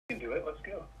Do it. Let's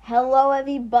go. Hello,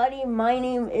 everybody. My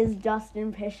name is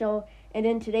Dustin Pueschel, and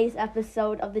in today's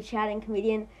episode of The Chatting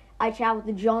Comedian, I chat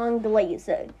with Jon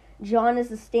Glaser. Jon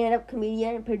is a stand-up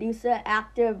comedian, producer,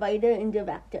 actor, writer, and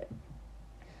director.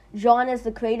 Jon is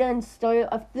the creator and star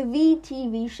of 3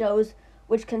 TV shows,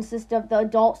 which consist of the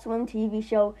Adult Swim TV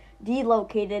show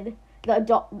Delocated,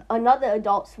 another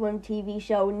Adult Swim TV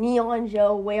show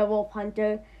Joe Werewolf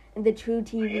Hunter, and the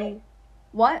TruTv.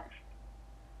 What?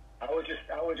 I was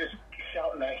just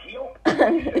shouting that heel.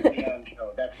 Neon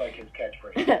show. That's like his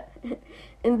catchphrase.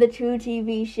 In the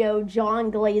TruTv show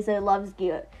Jon Glaser Loves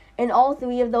Gear. And all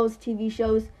 3 of those TV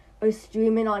shows are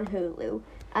streaming on Hulu.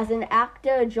 As an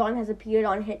actor, Jon has appeared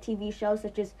on hit TV shows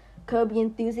such as Curb Your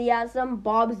Enthusiasm,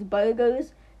 Bob's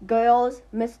Burgers, Girls,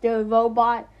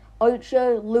 Mr.Robot,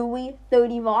 Archer, Louie,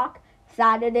 30 Rock,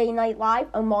 Saturday Night Live,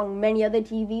 among many other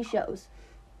TV shows.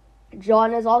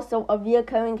 Jon is also a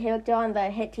recurring character on the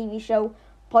hit TV show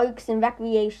Parks and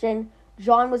Recreation.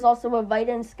 Jon was also a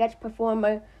writer and sketch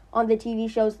performer on the TV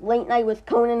shows Late Night with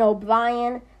Conan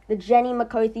O'Brien, The Jenny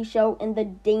McCarthy Show, and The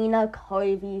Dana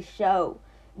Carvey Show.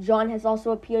 Jon has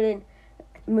also appeared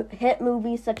in hit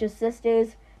movies such as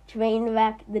Sisters,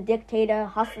 Trainwreck, The Dictator,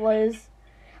 Hustlers,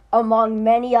 among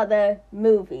many other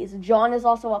movies. Jon is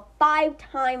also a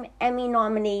 5-time Emmy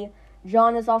nominee.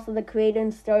 Jon is also the creator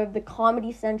and star of the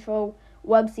Comedy Central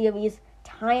web series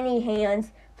Tiny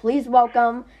Hands. Please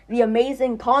welcome the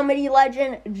amazing comedy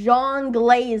legend, Jon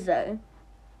Glaser.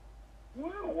 Woo,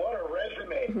 what a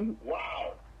resume.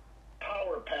 Wow.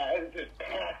 Power pack. It's just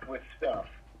packed with stuff.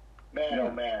 Man, oh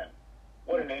man.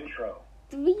 What an intro.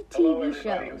 3 Hello, TV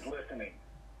everybody shows. who's listening.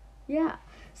 Yeah.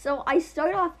 So I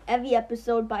start off every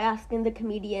episode by asking the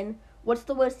comedian, what's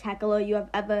the worst heckler you have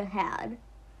ever had?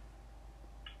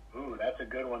 Ooh, that's a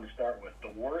good one to start with.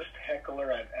 The worst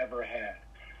heckler I've ever had.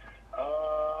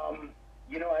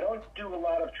 I don't do a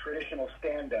lot of traditional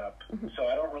stand-up, so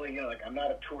I don't really, I'm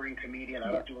not a touring comedian.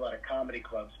 I don't do a lot of comedy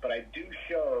clubs, but I do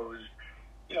shows,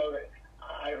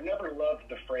 I've never loved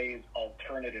the phrase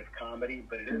alternative comedy,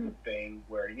 but it is a thing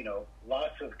where,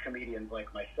 lots of comedians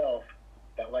like myself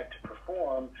that like to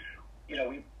perform,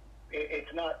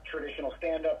 it's not traditional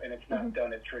stand-up, and it's not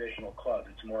done at traditional clubs.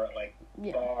 It's more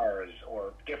at, bars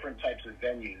or different types of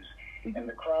venues. And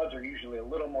the crowds are usually a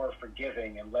little more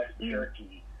forgiving and less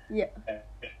jerky than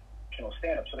traditional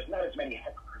stand-up. So there's not as many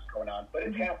hecklers going on, but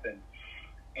it's happened.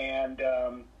 And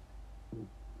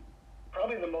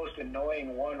probably the most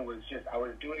annoying one was just I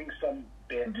was doing some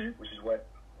bit, which is what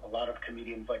a lot of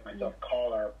comedians like myself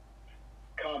call our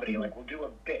comedy. Like, we'll do a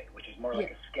bit, which is more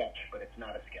like a sketch, but it's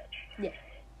not a sketch. Yeah.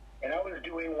 And I was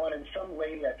doing one, and some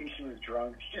lady, I think she was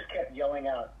drunk, she just kept yelling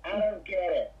out, "I don't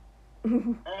get it. I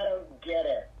don't get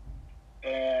it."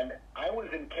 And I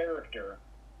was in character,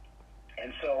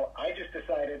 and so I just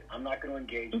decided I'm not going to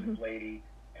engage this lady,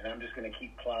 and I'm just going to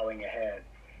keep plowing ahead.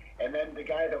 And then the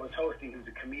guy that was hosting, who's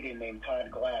a comedian named Todd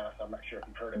Glass, I'm not sure if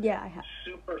you've heard of him. Yeah, I have.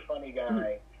 Super funny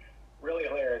guy, really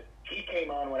hilarious. He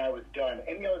came on when I was done.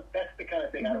 And, that's the kind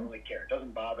of thing I don't really care. It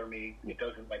doesn't bother me. It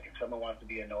doesn't, if someone wants to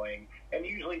be annoying. And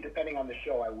usually, depending on the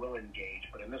show, I will engage.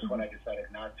 But in this one, I decided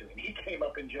not to. And he came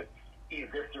up and just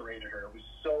eviscerated her. It was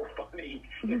so funny.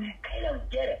 I don't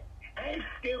get it. I'm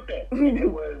stupid. And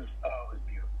it was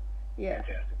beautiful. Yeah.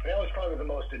 Fantastic. But that was probably the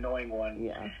most annoying one.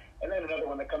 Yeah. And then another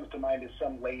one that comes to mind is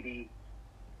some lady,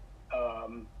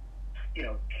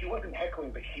 she wasn't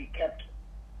heckling, but she kept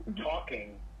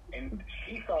talking, and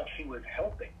she thought she was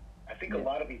helping. I think a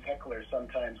lot of these hecklers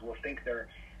sometimes will think they're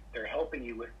helping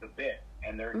you with the bit,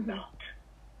 and they're not.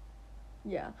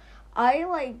 Yeah.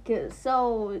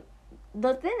 So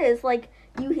the thing is,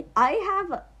 in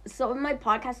my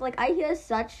podcast, I hear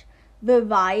such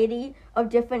variety of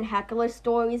different heckler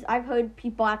stories. I've heard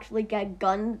people actually get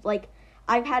gunned,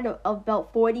 I've had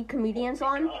about 40 comedians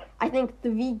on. I think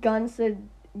 3 gun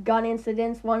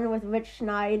incidents, one with Rich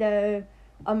Schneider,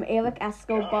 Eric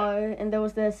Escobar, and there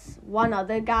was this one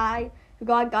other guy who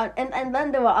got gunned. And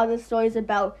then there were other stories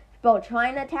about people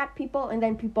trying to attack people and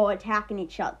then people attacking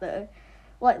each other.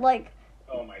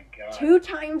 Oh my God. 2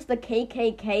 times the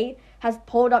KKK has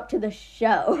pulled up to the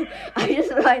show. I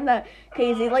just find that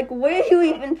crazy. Where are you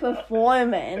even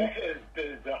performing? That is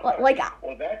bizarre.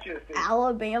 Well, that just is,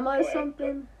 Alabama or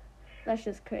something? That's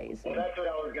just crazy. Well, that's what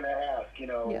I was going to ask,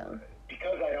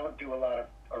 because I don't do a lot of,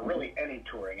 or really any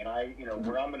touring, and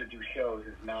where I'm going to do shows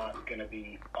is not going to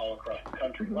be all across the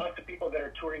country. Lots of people that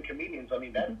are touring comedians,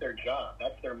 that's their job.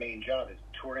 That's their main job, is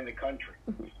touring the country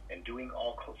and doing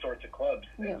all sorts of clubs.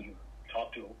 And you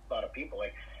talk to a lot of people.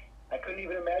 I couldn't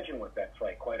even imagine what that's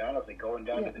like, quite honestly, going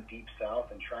down to the Deep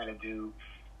South and trying to do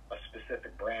a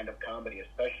specific brand of comedy,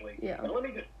 especially. Yeah. And let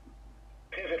me just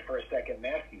pivot for a second and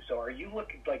ask you, so are you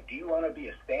looking, like, do you want to be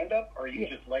a stand-up, or you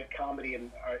just like comedy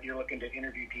and you're looking to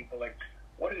interview people? Like,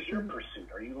 what is your pursuit?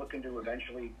 Are you looking to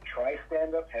eventually try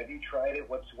stand-up? Have you tried it?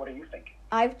 What are you thinking?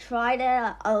 I've tried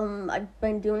it. I've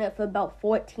been doing it for about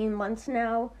 14 months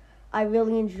now. I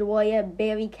really enjoy it.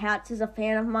 Barry Katz is a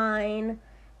fan of mine.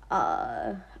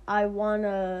 I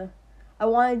wanna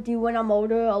do when I'm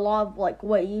older a lot of like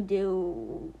what you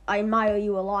do. I admire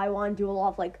you a lot. I wanna do a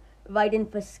lot of like writing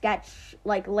for sketch,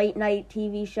 like late night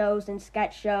TV shows and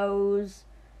sketch shows.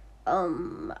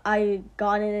 I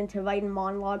got into writing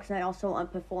monologues, and I also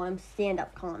want to perform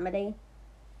stand-up comedy.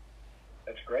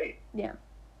 That's great. Yeah.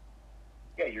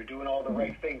 Yeah, you're doing all the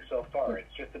right things so far.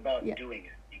 It's just about doing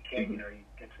it. You can't,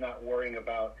 it's not worrying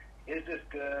about, is this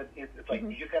good? It's like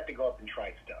you just have to go up and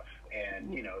try stuff.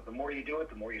 And, the more you do it,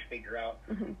 the more you figure out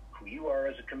who you are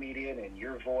as a comedian and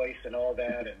your voice and all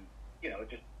that. And, it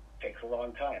just takes a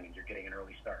long time, and you're getting an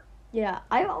early start. Yeah,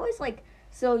 I always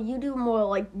so you do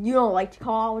more you don't like to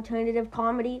call alternative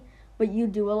comedy, but you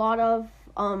do a lot of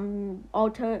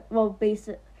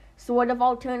basic sort of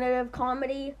alternative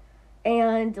comedy,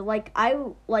 and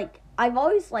I've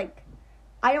always I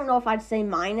don't know if I'd say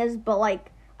mine is, but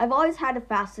I've always had a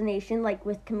fascination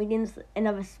with comedians and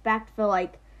a respect for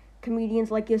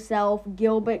comedians like yourself,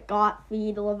 Gilbert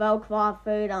Gottfried, Lavelle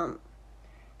Crawford,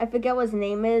 I forget what his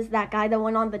name is, that guy that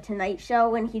went on the Tonight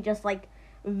Show and he just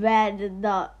read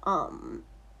the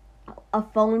a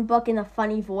phone book in a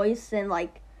funny voice, and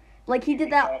he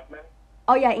did that. Kaufman?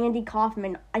 Oh yeah, Andy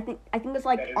Kaufman. I think it was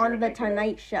on the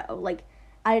Tonight Show,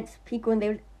 at its peak when they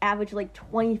would average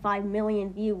 25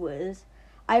 million viewers.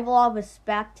 I have a lot of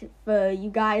respect for you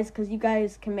guys because you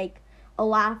guys can make a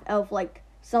laugh of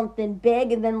something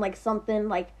big and then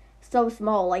something so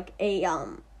small, like a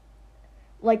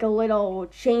little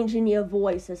change in your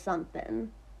voice or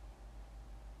something.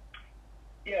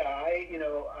 Yeah,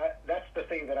 that's the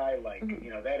thing that I like.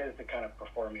 That is the kind of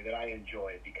performing that I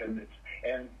enjoy because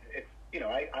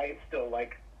I still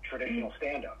like traditional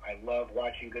stand-up. I love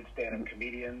watching good stand-up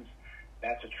comedians.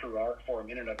 That's a true art form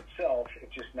in and of itself.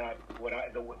 It's just not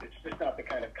it's just not the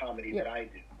kind of comedy that I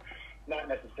do. Not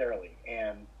necessarily.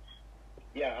 And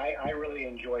yeah, I really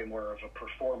enjoy more of a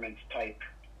performance type,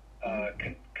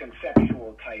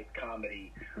 conceptual type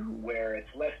comedy where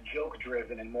it's less joke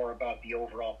driven and more about the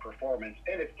overall performance,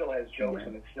 and it still has jokes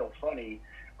and it's still funny,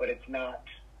 but it's not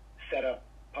set up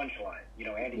punchline.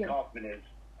 Andy Kaufman is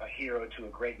a hero to a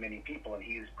great many people, and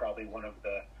he's probably one of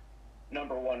the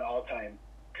number one all-time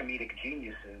comedic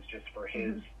geniuses just for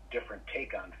his different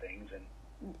take on things. And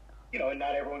and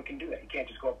not everyone can do that. You can't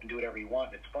just go up and do whatever you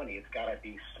want. It's funny. It's got to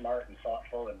be smart and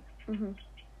thoughtful, and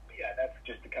yeah, that's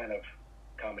just the kind of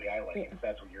comedy I like. If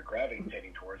that's what you're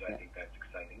gravitating towards, I think that's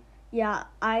exciting. Yeah,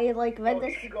 I read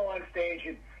this. You should go on stage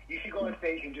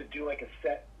and just do a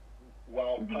set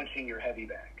while punching your heavy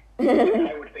bag.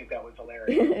 I would think that was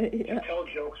hilarious. Just tell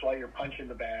jokes while you're punching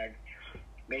the bag.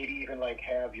 Maybe even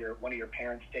have one of your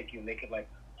parents take you, and they could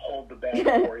hold the bag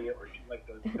for you, or do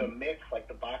the mitts,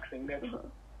 the boxing mitts.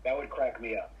 That would crack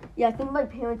me up. Yeah, I think my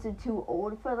parents are too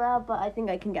old for that, but I think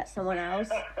I can get someone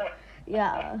else.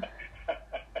 Yeah.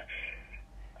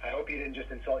 I hope you didn't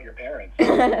just insult your parents.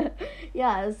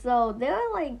 Yeah, so they're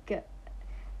what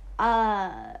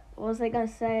was I gonna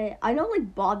say? I know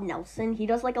Bob Nelson, he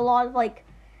does a lot of I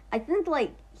think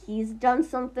he's done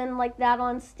something like that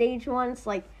on stage once.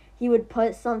 He would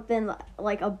put something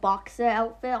a boxer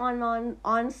outfit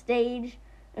on stage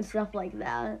and stuff like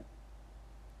that.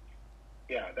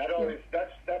 Yeah,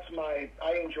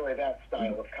 I enjoy that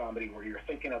style of comedy where you're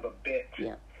thinking of a bit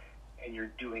and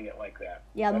you're doing it like that.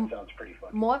 Yeah, that sounds pretty fun.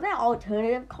 More of that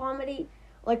alternative comedy,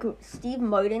 Steve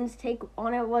Martin's take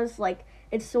on it was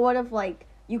it's sort of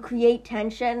you create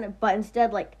tension, but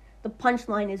instead the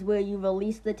punchline is where you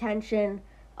release the tension,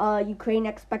 you create an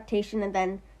expectation, and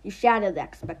then you shatter the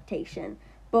expectation.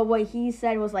 But what he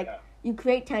said was you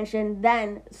create tension,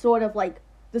 then sort of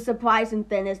the surprising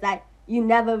thing is that you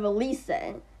never release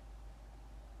it.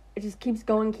 It just keeps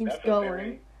going,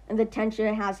 and the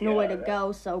tension has nowhere to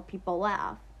go, so people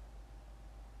laugh.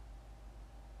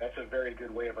 That's a very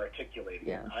good way of articulating.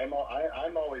 Yeah.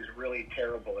 I'm always really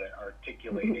terrible at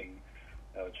articulating.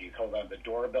 Oh, geez, hold on. The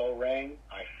doorbell rang.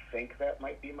 I think that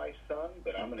might be my son,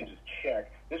 but I'm going to just check.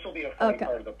 This will be a funny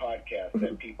part of the podcast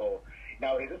that people...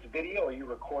 Now, is this video? Are you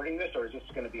recording this, or is this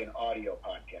going to be an audio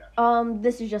podcast?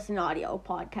 This is just an audio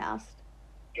podcast.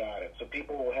 Got it. So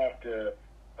people will have to...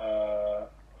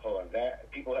 hold on.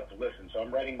 People have to listen. So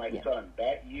I'm writing my son.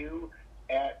 That you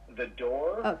at the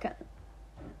door? Okay.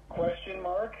 Question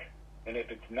mark. And if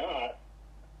it's not,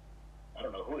 I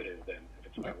don't know who it is then. If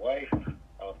it's my wife...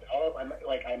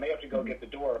 I may have to go get the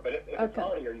door, but if it's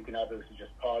audio, you can obviously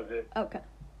just pause it. Okay.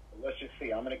 Let's just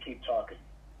see. I'm going to keep talking.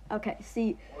 Okay,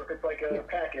 see. Or if it's like a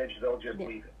package, they'll just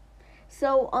leave it.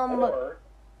 So, Or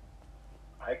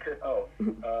I could,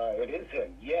 it is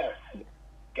him. Yes.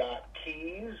 Got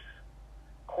keys?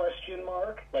 Question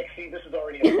mark. Like, see, this is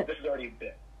already a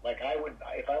bit. Like,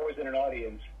 if I was in an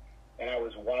audience and I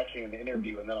was watching an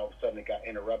interview and then all of a sudden it got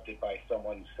interrupted by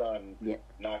someone's son,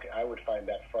 I would find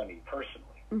that funny, personally.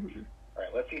 Mm-hmm. All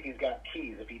right, let's see if he's got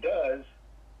keys. If he does,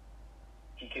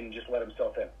 he can just let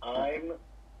himself in. I'm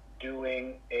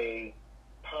doing a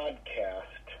podcast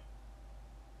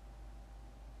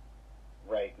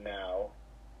right now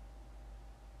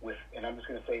and I'm just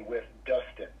going to say with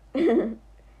Dustin. And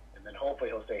then hopefully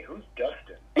he'll say, who's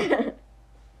Dustin? And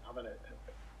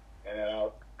then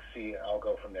I'll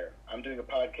go from there. I'm doing a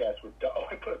podcast with,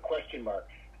 I put a question mark.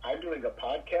 I'm doing a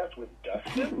podcast with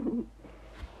Dustin?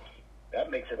 That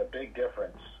makes it a big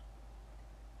difference.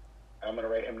 I'm going to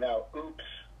write him now. Oops,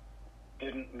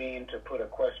 didn't mean to put a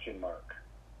question mark.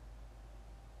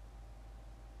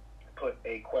 Put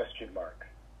a question mark.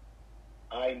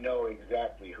 I know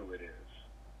exactly who it is.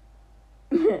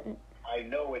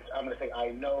 I'm going to say, I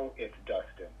know it's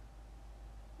Dustin.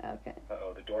 Okay.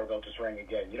 Uh-oh, the doorbell just rang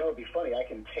again. You know, it'd be funny. I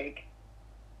can take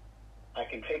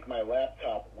my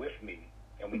laptop with me,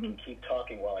 and we can keep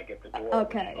talking while I get the door.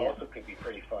 Okay. Which also could be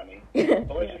pretty funny.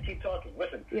 But let's just keep talking.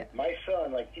 Listen, my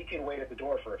son, he can wait at the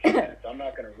door for a few minutes. I'm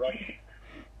not going to rush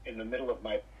in the middle of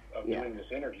doing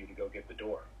this interview to go get the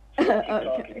door. So keep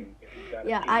talking.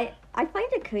 Yeah, I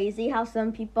find it crazy how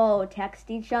some people text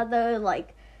each other,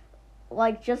 like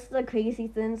just the crazy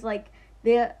things,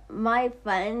 my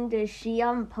friend, she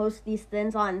posts these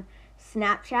things on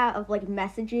Snapchat of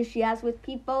messages she has with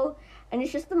people, and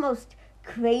it's just the most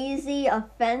crazy,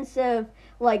 offensive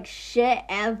shit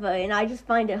ever, and I just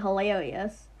find it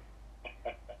hilarious.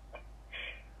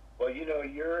 Well,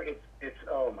 it's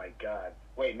oh my God.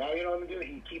 Wait, now you know what I'm gonna do?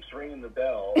 He keeps ringing the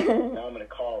bell. Now I'm gonna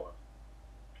call him.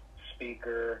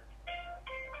 Speaker.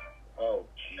 Oh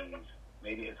jeez.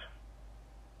 Maybe it's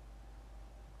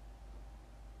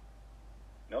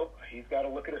Nope, he's got to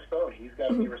look at his phone. He's got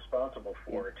to be responsible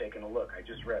for taking a look. I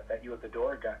just read that you at the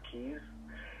door, got keys.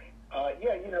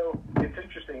 It's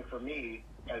interesting for me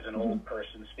as an old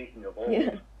person, speaking of old,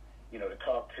 to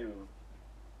talk to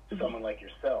someone like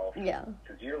yourself. Yeah.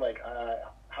 Because you're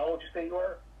how old did you say you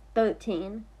are?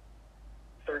 13.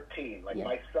 13.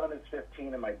 My son is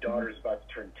 15 and my daughter's about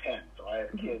to turn 10. So I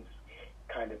have kids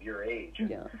kind of your age.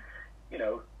 And,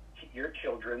 your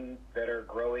children that are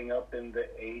growing up in the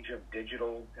age of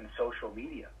digital and social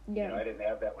media. Yeah. I didn't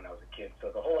have that when I was a kid. So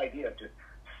the whole idea of just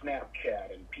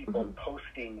Snapchat and people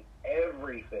posting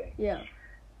everything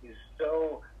is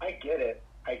so, I get it.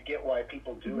 I get why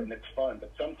people do it and it's fun.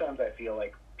 But sometimes I feel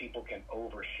like people can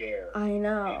overshare. I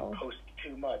know. And post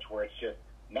too much where it's just,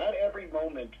 not every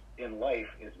moment in life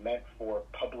is meant for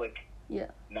public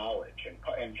knowledge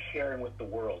and sharing with the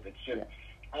world. It's just,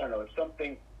 I don't know, it's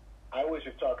something. I was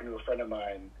just talking to a friend of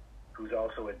mine who's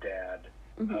also a dad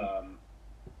in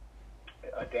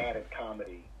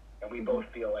comedy, and we both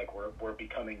feel like we're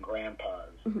becoming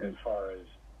grandpas as far as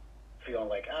feeling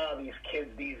like, these kids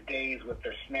these days with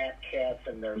their Snapchats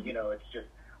and their, it's just,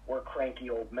 we're cranky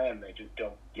old men. They just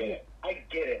don't get it. I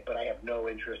get it, but I have no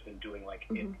interest in doing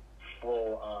it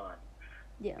full on.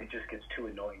 Yeah. It just gets too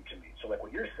annoying to me. So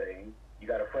what you're saying, you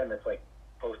got a friend that's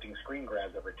posting screen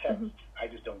grabs of her text. I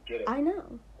just don't get it. I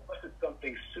know. Unless it's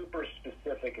something super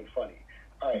specific and funny.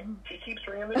 All right, he keeps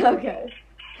ringing the doorbell. Okay.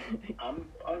 I'm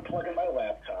unplugging my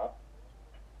laptop,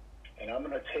 and I'm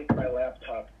going to take my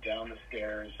laptop down the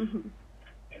stairs and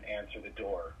answer the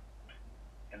door.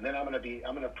 And then I'm going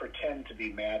to pretend to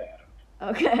be mad at him.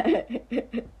 Okay.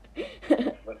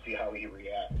 Let's see how he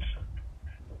reacts.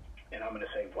 And I'm going to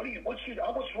say,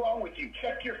 what's wrong with you?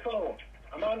 Check your phone.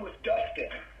 I'm on with Dustin.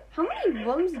 How many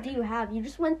rooms do you have? You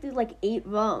just went through 8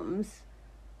 rooms.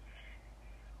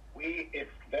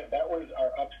 That was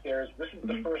our upstairs. This is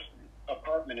the first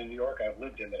apartment in New York I've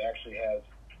lived in that actually has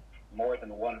more than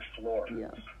one floor.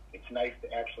 Yeah. It's nice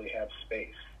to actually have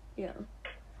space. Yeah.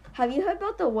 Have you heard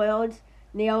about the world's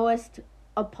narrowest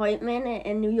apartment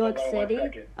in New York City? 1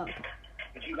 second. Oh.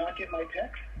 Did you not get my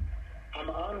text? I'm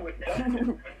on with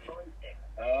Dustin.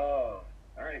 Oh,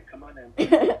 all right, come on in.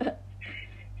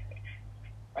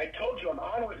 I told you I'm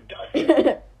on with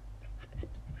Dustin.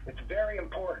 It's very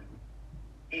important.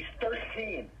 He's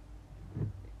 13.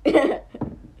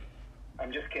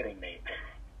 I'm just kidding, Nate.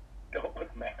 Don't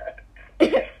look mad.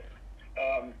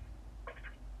 All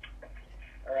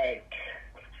right.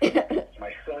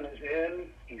 My son is in.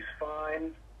 He's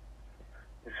fine.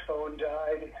 His phone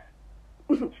died.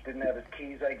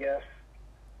 Keys, I guess.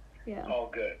 Yeah. All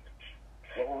good.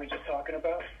 What were we just talking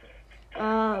about?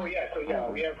 I've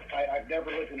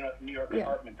never lived in a New York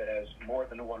apartment that has more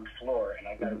than one floor, and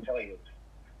I got to tell you,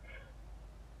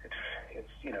 it's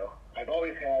I've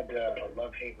always had a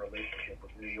love-hate relationship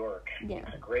with New York. Yeah.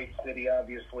 It's a great city,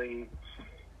 obviously.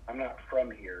 I'm not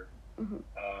from here.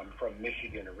 I'm from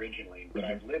Michigan originally, but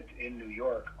I've lived in New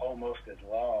York almost as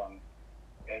long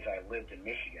as I lived in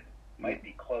Michigan. Might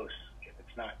be close if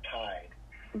it's not tied.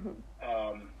 And,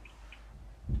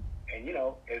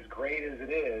 as great as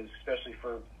it is, especially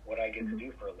for what I get to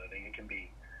do for a living, it can be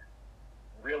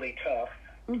really tough,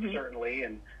 certainly,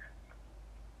 and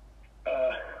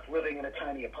living in a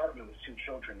tiny apartment with 2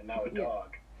 children and now a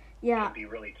dog can be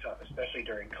really tough, especially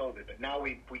during COVID. But now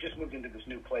we just moved into this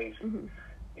new place.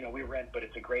 We rent, but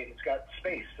it's got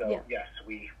space. So, yes,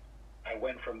 I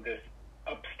went from this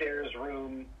upstairs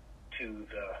room to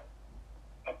the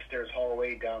upstairs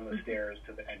hallway, down the stairs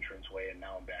to the entranceway, and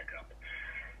now I'm back up.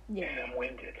 Yeah. And I'm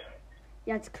winded.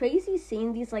 Yeah, it's crazy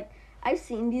seeing these, I've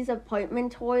seen these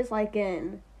apartment tours,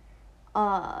 in,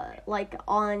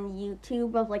 on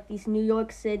YouTube of, these New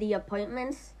York City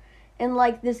apartments. And,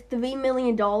 this $3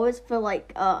 million for,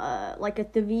 a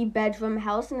 3-bedroom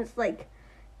house, and it's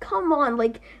come on,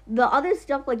 the other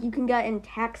stuff, you can get in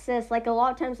Texas, a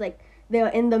lot of times, they're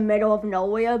in the middle of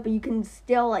nowhere, but you can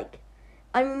still,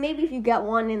 maybe if you get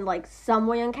one in,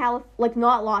 somewhere in California,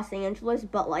 not Los Angeles,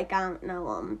 but, I don't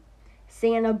know,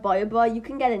 Santa Barbara, you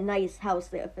can get a nice house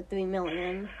there for $3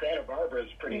 million. Santa Barbara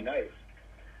is pretty nice.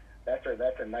 That's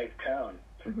a nice town.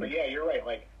 But, yeah, you're right,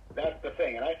 that's the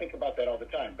thing, and I think about that all the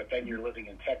time, but then you're living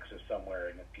in Texas somewhere,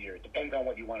 and it depends on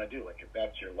what you want to do, if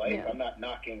that's your life. I'm not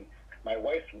knocking. My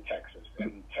wife's from Texas,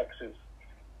 and Texas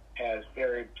has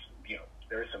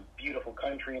there's some beautiful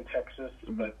country in Texas,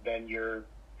 but then if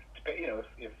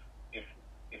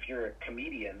you're a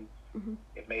comedian,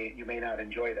 you may not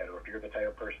enjoy that, or if you're the type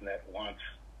of person that wants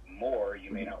more,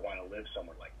 you may not want to live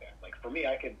somewhere like that. For me,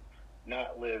 I could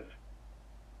not live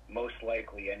most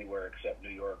likely anywhere except New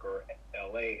York or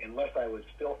LA, unless I was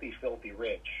filthy, filthy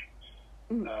rich,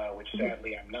 which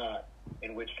sadly I'm not.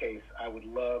 In which case, I would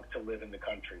love to live in the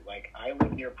country. I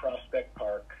live near Prospect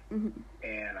Park,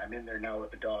 and I'm in there now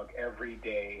with the dog every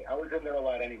day. I was in there a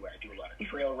lot anyway. I do a lot of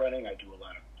trail running. I do a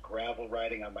lot of gravel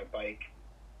riding on my bike,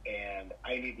 and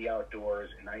I need the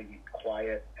outdoors, and I need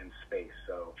quiet and space.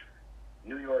 So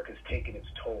New York has taken its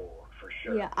toll, for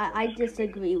sure. Yeah, I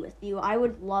disagree with you. I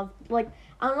would love, I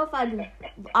don't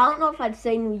know if I'd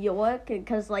say New York,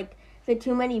 because, there are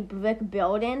too many brick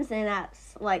buildings, and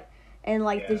that's,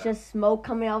 there's just smoke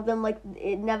coming out of them,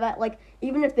 it never,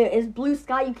 even if there is blue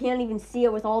sky, you can't even see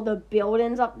it with all the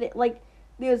buildings up there,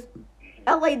 there's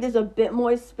a bit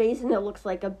more space, and it looks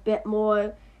a bit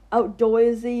more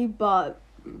outdoorsy, but,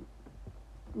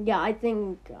 yeah, I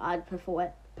think I'd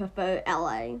prefer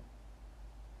LA.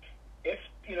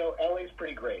 LA's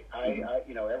pretty great.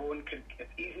 Everyone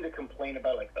it's easy to complain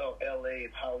about, LA,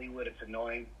 it's Hollywood, it's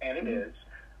annoying, and it is.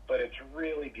 But it's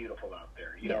really beautiful out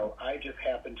there. I just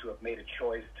happened to have made a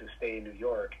choice to stay in New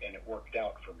York, and it worked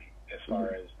out for me as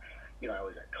far as, I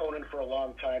was at Conan for a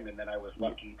long time, and then I was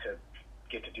lucky to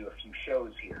get to do a few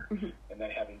shows here. And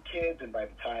then having kids, and by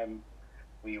the time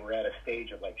we were at a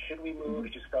stage of, should we move?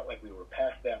 It just felt like we were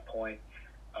past that point.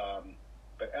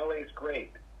 But LA's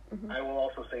great. I will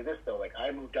also say this, though.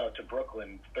 I moved out to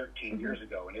Brooklyn 13 years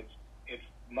ago, and it's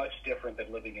much different than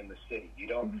living in the city. You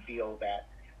don't feel that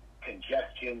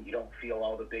congestion, you don't feel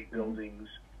all the big buildings,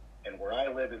 and where I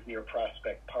live is near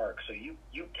Prospect Park, so you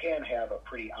can have a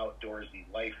pretty outdoorsy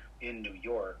life in New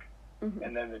York,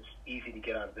 and then it's easy to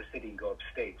get out of the city and go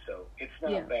upstate, so it's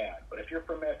not bad. But if you're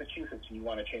from Massachusetts and you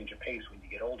want to change a pace when you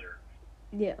get older,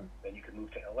 then you can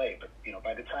move to LA. But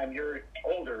by the time you're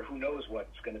older, who knows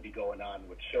what's going to be going on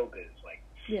with showbiz,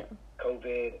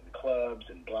 COVID and clubs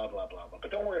and blah blah blah blah.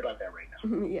 But don't worry about that right now.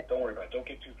 Don't worry about it. Don't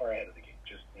get too far ahead of the game.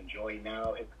 Just enjoy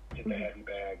now. Hit the heavy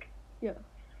bag. Yeah.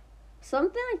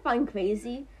 Something I find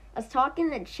crazy. I was talking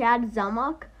to Chad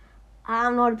Zumach. I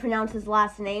don't know how to pronounce his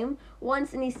last name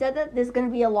once, and he said that there's going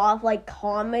to be a lot of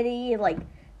comedy,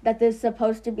 that there's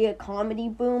supposed to be a comedy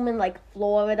boom in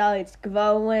Florida. It's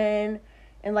growing,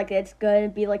 and it's going to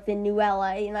be the new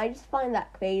LA, and I just find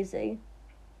that crazy.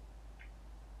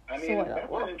 I mean, that's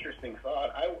an interesting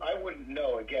thought. I wouldn't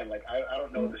know. Again, I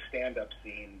don't know the stand-up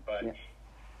scene, but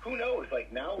who knows?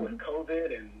 Now with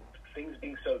COVID and things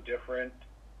being so different,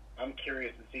 I'm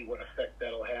curious to see what effect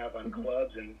that'll have on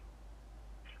clubs, and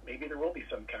maybe there will be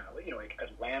some kind of,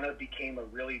 Atlanta became a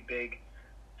really big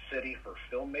city for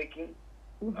filmmaking.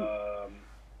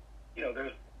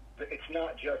 There's it's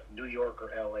not just New York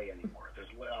or L.A. anymore. There's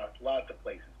lots of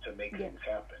places to make things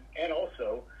happen. And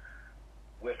also,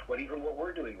 with what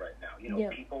we're doing right now, you know,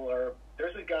 people are,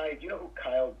 there's a guy, do you know who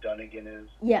Kyle Dunnigan is?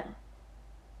 Yeah.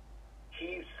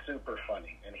 He's super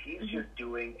funny, and he's just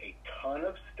doing a ton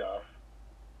of stuff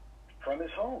from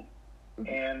his home.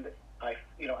 And I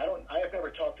have never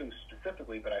talked to him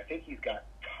specifically, but I think he's got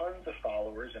tons of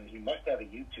followers, and he must have a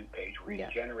YouTube page where he's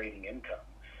generating income.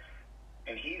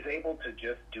 And he's able to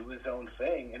just do his own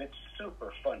thing, and it's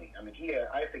super funny. I mean,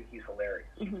 I think he's hilarious.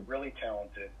 He's really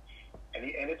talented, and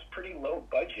it's pretty low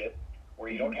budget, where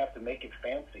you don't have to make it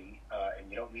fancy, and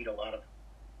you don't need a lot of,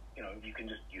 you know, you can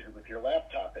just use it with your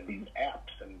laptop and these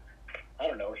apps, and I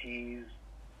don't know, he's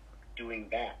doing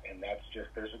that, and that's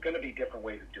just, there's going to be different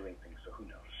ways of doing things, so who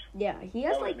knows? Yeah, he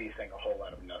has that was me saying a whole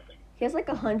lot of nothing. He has like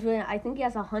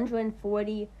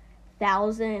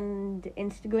 140,000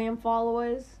 Instagram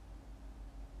followers.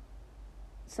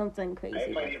 Something crazy.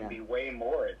 It might even be way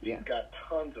more. He's got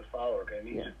tons of followers, and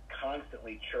he's just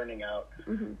constantly churning out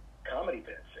comedy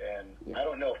bits. And I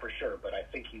don't know for sure, but I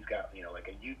think he's got, you know, like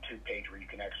a YouTube page where you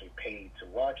can actually pay to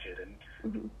watch it.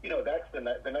 And you know, that's the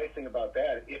nice thing about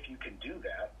that. If you can do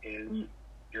that, is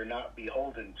you're not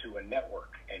beholden to a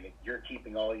network, and you're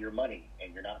keeping all your money,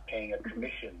 and you're not paying a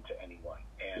commission to anyone.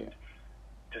 And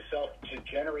to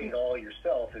generate all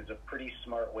yourself is a pretty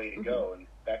smart way to go, and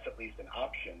that's at least an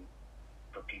option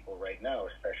for people right now,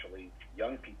 especially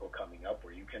young people coming up,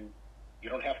 where you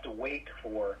don't have to wait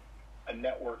for a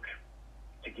network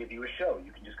to give you a show.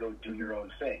 You can just go do your own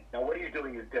thing. Now, what you're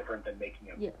doing is different than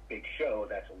making a big show.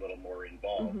 That's a little more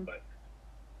involved, but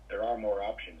there are more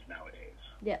options nowadays.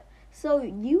 Yeah. So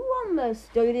you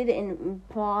started in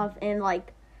improv, and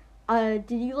like,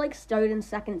 did you like start in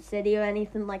Second City or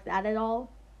anything like that at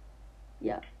all?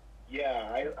 Yeah.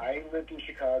 Yeah, I lived in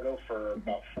Chicago for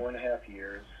about 4.5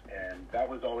 years, and that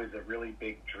was always a really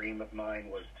big dream of mine,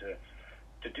 was to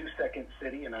do Second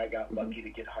City, and I got lucky to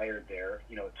get hired there.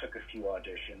 You know, it took a few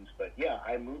auditions, but yeah,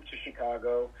 I moved to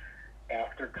Chicago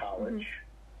after college,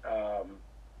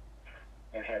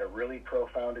 and had a really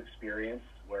profound experience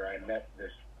where I met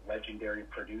this legendary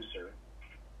producer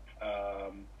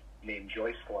named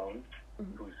Joyce Sloan,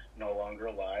 who's no longer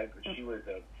alive, but she was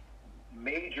a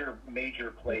major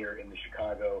player in the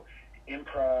Chicago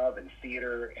improv and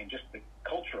theater and just the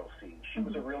cultural scene. She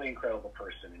was a really incredible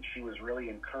person, and she was really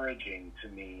encouraging to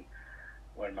me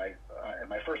when at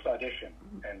my first audition,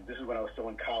 and this is when I was still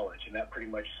in college, and that pretty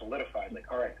much solidified,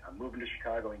 like, all right, I'm moving to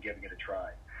Chicago and giving it a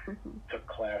try. Took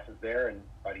classes there, and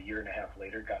about 1.5 years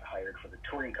later got hired for the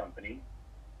touring company,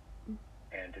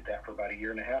 and did that for about 1.5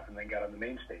 years, and then got on the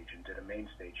main stage and did a main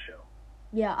stage show.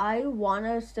 Yeah, I want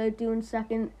to start doing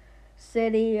Second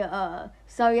City.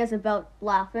 Sorry guys about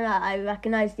laughing. I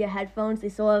recognized your headphones. They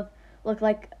sort of look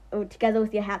like, together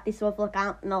with your hat, they sort of look, I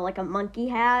don't know, like a monkey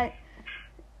hat.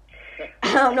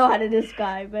 I don't know how to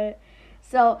describe it.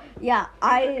 So, yeah,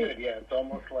 Good. Yeah, it's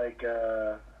almost like,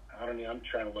 I don't know, I'm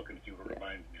trying to look and see what it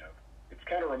reminds me of. It's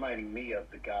kind of reminding me of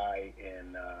the guy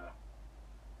in,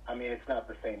 I mean, it's not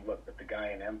the same look, but the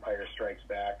guy in Empire Strikes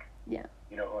Back. Yeah.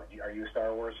 You know, are you a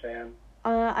Star Wars fan?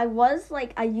 I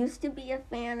used to be a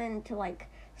fan into, like,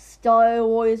 Star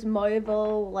Wars,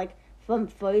 Marvel, like, from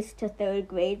 1st to 3rd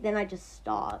grade. Then I just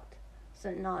stopped.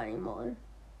 So not anymore.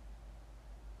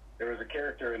 There was a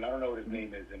character, and I don't know what his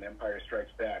name is, in Empire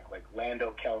Strikes Back, like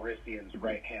Lando Calrissian's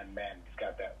right-hand man. He's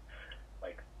got that,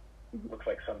 like, looks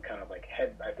like some kind of, like, I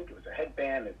think it was a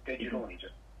headband. It's digital, and he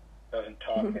just doesn't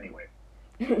talk anyway.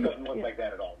 It doesn't look like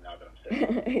that at all now that I'm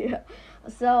saying it.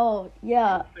 So,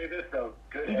 yeah. I'll say this, though.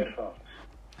 Good headphones.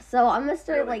 So I'm going to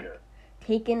start, really good.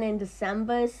 Taking in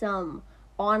December some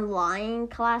online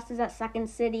classes at Second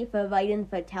City for writing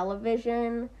for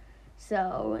television.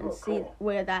 So, and see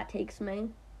where that takes me.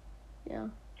 Yeah.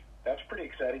 That's pretty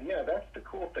exciting. Yeah, that's the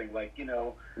cool thing. Like, you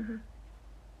know,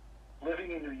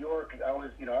 living in New York, I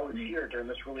was here during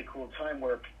this really cool time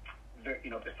where, you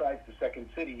know, besides the Second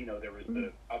City, you know, there was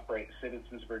the Upright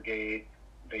Citizens Brigade.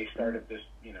 They started this,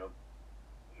 you know,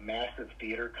 massive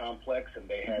theater complex, and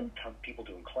they had people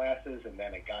doing classes, and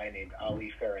then a guy named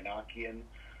Ali Faranakian,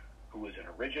 who was an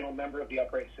original member of the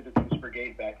Upright Citizens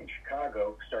Brigade back in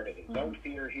Chicago, started his own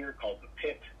theater here called The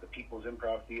Pit, the People's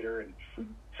Improv Theater, and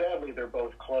sadly they're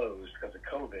both closed because of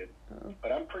COVID,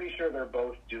 but I'm pretty sure they're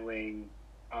both doing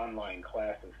online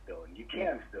classes still, and you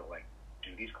can still, like,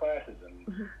 do these classes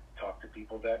and talk to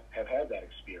people that have had that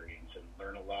experience and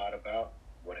learn a lot about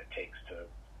what it takes to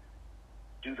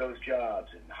do those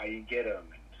jobs and how you get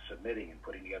them and submitting and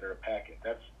putting together a packet.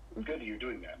 That's good that you're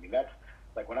doing that. I mean, that's,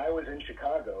 like, when I was in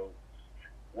Chicago,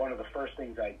 one of the first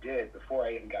things I did before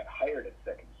I even got hired at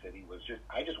Second City was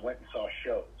I just went and saw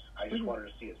shows. I just wanted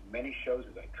to see as many shows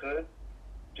as I could,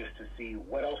 just to see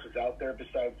what else is out there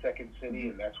besides Second City,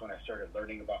 and that's when I started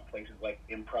learning about places like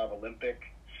Improv Olympic,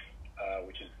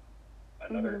 which is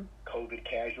another COVID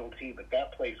casualty, but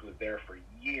that place was there for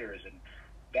years, and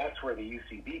that's where the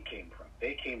UCB came from.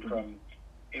 They came from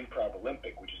Improv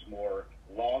Olympic, which is more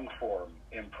long-form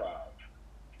improv,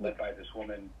 led by this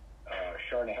woman,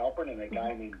 Sharna Halpern, and a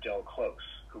guy named Del Close,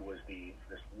 who was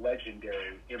this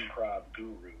legendary improv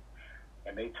guru.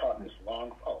 And they taught this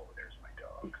there's my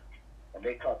dog. And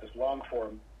they taught this long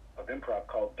form of improv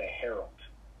called The Herald.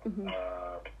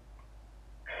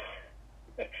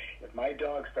 If my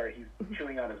dog he's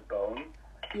chewing on his bone,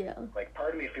 like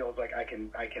part of me feels like I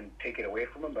can take it away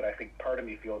from him, but I think part of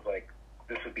me feels like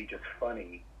this would be just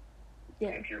funny.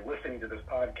 If you're listening to this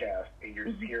podcast and you're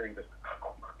just hearing this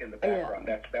in the background,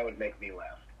 that would make me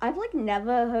laugh. I've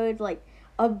never heard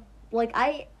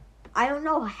I don't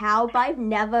know how, but I've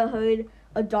never heard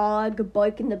a dog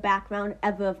bark in the background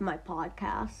ever of my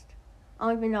podcast. I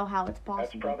don't even know how it's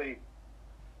possible. That's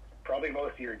probably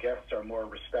most of your guests are more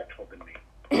respectful than me.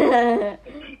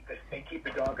 They keep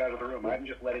the dog out of the room. I'm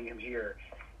just letting him hear.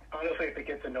 Honestly, if it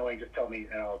gets annoying, just tell me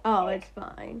and I'll it's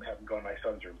fine. Have him go in my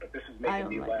son's room. But this is making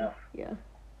me laugh. Yeah.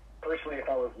 Personally, if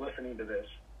I was listening to this,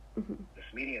 this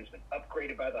medium's been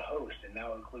upgraded by the host and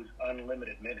now includes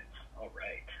unlimited minutes. All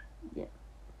right. Yeah.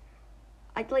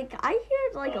 I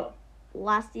heard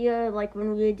last year,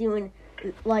 when we were doing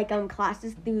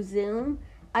classes through Zoom,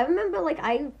 I remember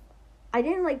I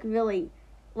didn't really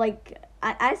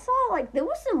I saw there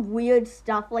was some weird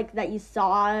stuff that you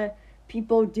saw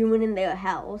people doing in their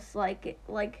house. I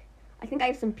think I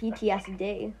have some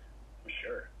PTSD.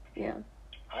 Sure. Yeah.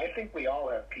 I think we all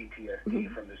have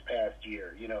PTSD from this past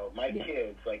year. My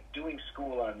kids, doing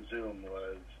school on Zoom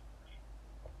was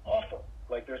awful.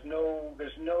 There's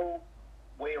no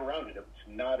way around it. It's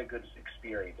not a good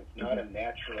experience. It's not a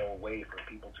natural way for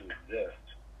people to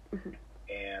exist.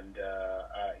 And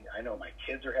I know my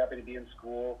kids are happy to be in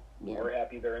school. We're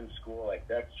happy they're in school.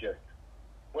 That's just,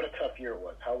 what a tough year it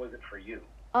was. How was it for you?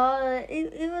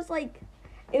 It was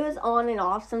it was on and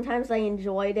off. Sometimes I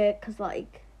enjoyed it because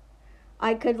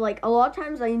I could a lot of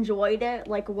times I enjoyed it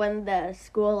when the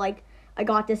school I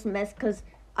got dismissed because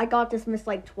I got dismissed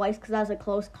twice because I was a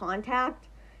close contact.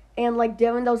 And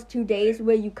during those 2 days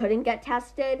where you couldn't get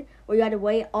tested, where you had to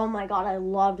wait, oh my god, I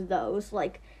loved those.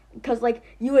 Because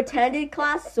you attended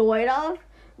class sort of,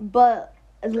 but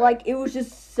it was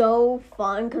just so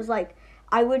fun because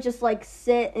I would just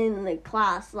sit in the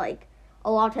class a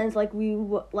lot of times we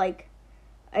would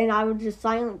and I would just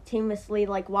simultaneously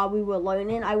while we were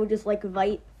learning, I would just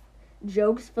write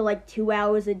jokes for 2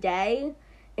 hours a day,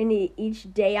 and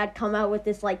each day I'd come out with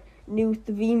this new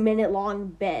 3-minute long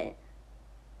bit.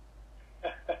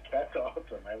 That's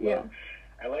awesome.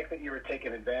 I like that you were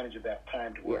taking advantage of that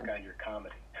time to work on your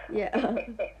comedy. Yeah.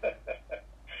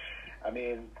 I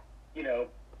mean,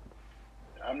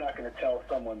 I'm not going to tell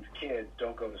someone's kids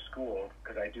don't go to school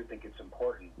because I do think it's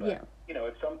important. But,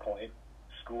 at some point,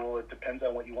 school, it depends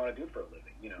on what you want to do for a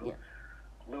living.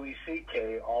 Louie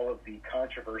C.K., all of the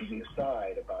controversy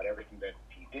aside about everything that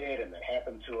he did and that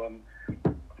happened to him,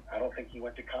 I don't think he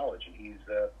went to college. And he's,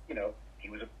 he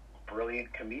was a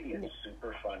brilliant comedian,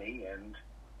 super funny, and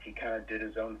he kind of did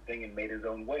his own thing and made his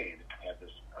own way. And had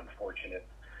this unfortunate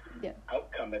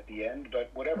outcome at the end, but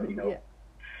whatever,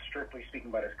 strictly speaking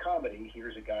about his comedy,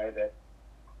 here's a guy that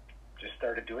just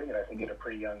started doing it, I think, at a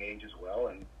pretty young age as well,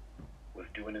 and was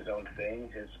doing his own thing.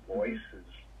 His voice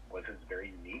was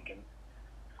very unique, and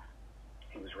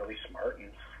he was really smart and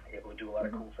able to do a lot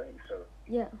of cool things. So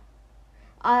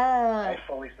I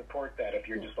fully support that if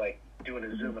you're just doing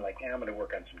a Zoom and I'm going to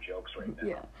work on some jokes right now.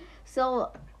 Yeah.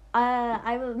 So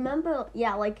I remember,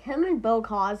 him and Bill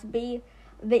Cosby,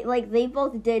 they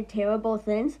both did terrible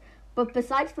things, but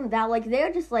besides from that,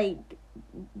 they're just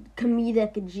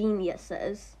comedic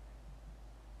geniuses.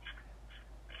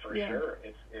 For sure.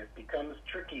 It becomes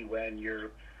tricky when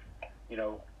you're,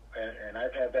 and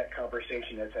I've had that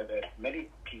conversation, I've had that many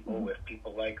people with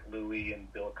people like Louie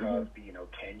and Bill Cosby,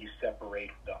 can you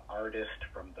separate the artist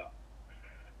from the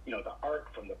art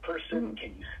from the person?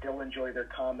 Can you still enjoy their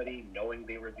comedy knowing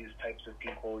they were these types of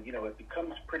people? It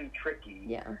becomes pretty tricky.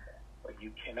 Yeah. But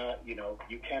you cannot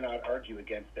argue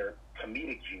against their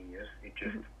comedic genius. It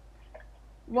just is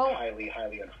highly,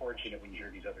 highly unfortunate when you hear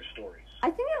these other stories.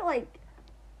 I think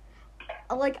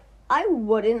I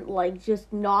wouldn't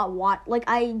just not watch.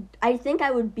 I think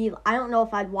I would be. I don't know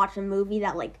if I'd watch a movie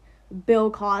that Bill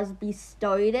Cosby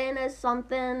starred in as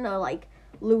something, or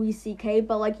Louis C.K.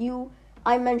 But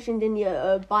I mentioned in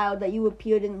your bio that you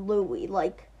appeared in Louie.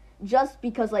 just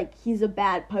because, like, he's a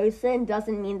bad person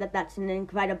doesn't mean that that's an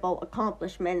incredible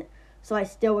accomplishment, so I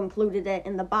still included it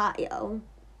in the bio.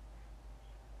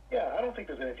 Yeah, I don't think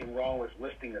there's anything wrong with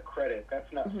listing a credit.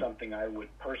 That's not something I would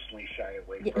personally shy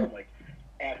away from. Like,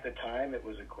 at the time, it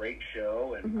was a great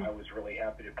show, and I was really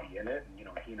happy to be in it. And, you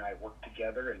know, he and I worked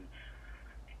together,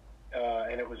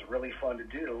 and it was really fun to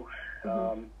do.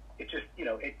 It just, you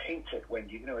know, it taints it when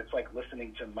you know, it's like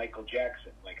listening to Michael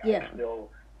Jackson. Like, I still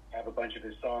have a bunch of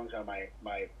his songs on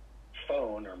my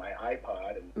phone or my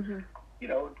iPod, and, you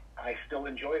know, I still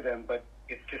enjoy them, but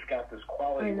it's just got this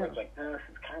quality where it's like, this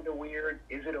is kind of weird.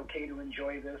 Is it okay to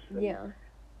enjoy this? And,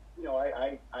 you know,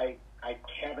 I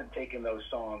haven't taken those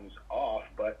songs off,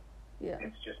 but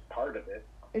it's just part of it.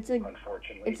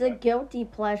 Unfortunately, it's a guilty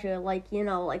pleasure, like, you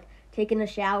know, like taking a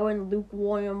shower in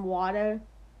lukewarm water.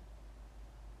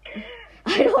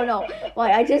 I don't know.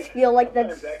 Like, I just feel like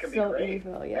that's that can be so great.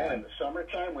 evil. Yeah, in the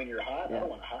summertime when you're hot, I don't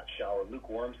want a hot shower.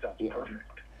 Lukewarm sounds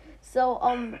perfect. So,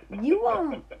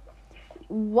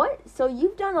 so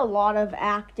you've done a lot of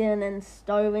acting and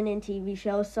starring in TV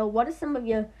shows. So what are some of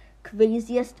your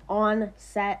craziest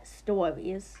on-set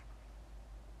stories?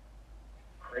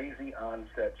 Crazy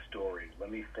on-set stories. Let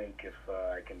me think if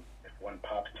one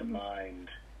pops to mind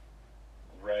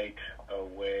right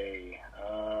away.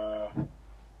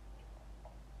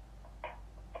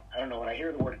 I don't know. When I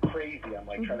hear the word crazy, I'm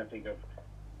like trying to think of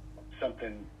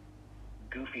something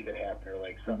goofy that happened, or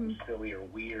like something silly or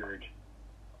weird.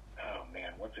 Oh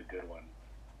man, what's a good one?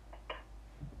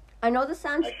 I know this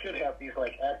sounds... I should have these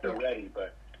like at the ready,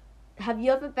 but... Have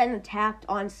you ever been attacked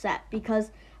on set?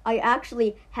 Because I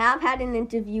actually have had an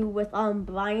interview with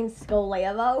Brian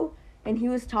Scalero, and he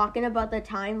was talking about the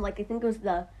time, like, I think it was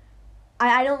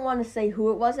I don't want to say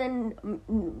who it was in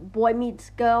Boy Meets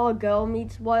Girl or Girl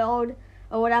Meets World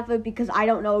or whatever, because I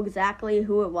don't know exactly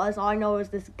who it was. All I know is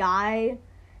this guy,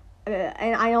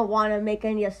 and I don't want to make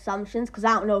any assumptions because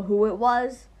I don't know who it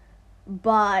was,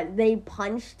 but they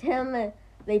punched him in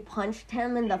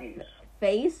the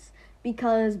face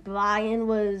because Brian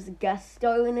was guest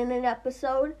starring in an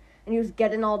episode, and he was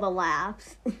getting all the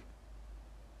laughs.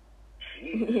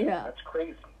 Jeez, that's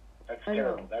crazy. That's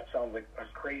terrible. That sounds like a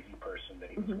crazy person that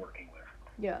he was working with.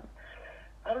 Yeah.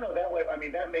 I don't know, that way, I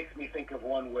mean, that makes me think of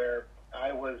one where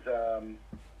I was,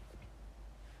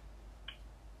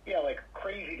 like,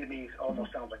 crazy to me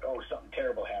almost sounds like, oh, something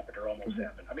terrible happened or almost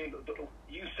happened. I mean,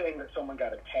 you saying that someone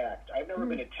got attacked, I've never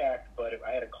been attacked, but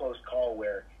I had a close call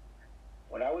where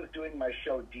when I was doing my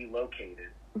show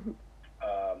Delocated,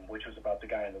 which was about the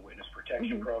guy in the witness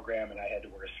protection program, and I had to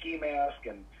wear a ski mask,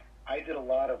 and I did a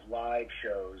lot of live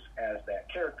shows as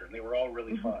that character, and they were all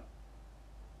really fun.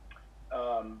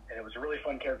 And it was a really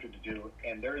fun character to do,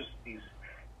 and there's these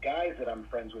guys that I'm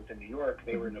friends with in New York.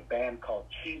 They were in a band called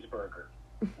Cheeseburger,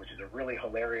 which is a really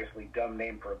hilariously dumb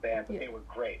name for a band, but they were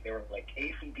great. They were like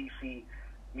AC/DC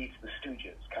meets the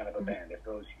Stooges kind of a band,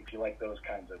 if you like those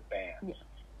kinds of bands.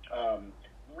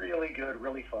 Really good,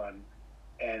 really fun,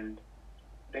 and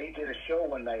they did a show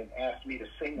one night and asked me to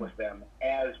sing with them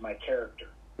as my character.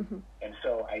 And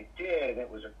so I did, and it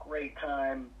was a great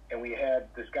time. And we had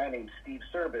this guy named Steve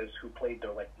Service who played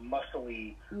the like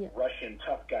muscly Russian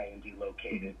tough guy in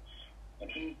Delocated. And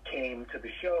he came to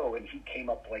the show, and he came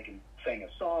up like and sang a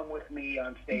song with me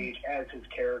on stage as his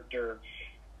character,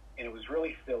 and it was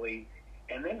really silly.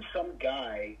 And then some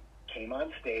guy came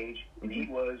on stage, and he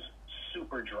was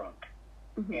super drunk.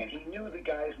 And he knew the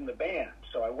guys in the band,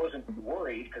 so I wasn't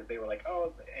worried because they were like,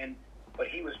 but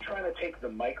he was trying to take the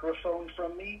microphone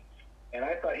from me, and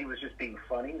I thought he was just being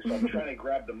funny, so I'm trying to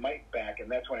grab the mic back, and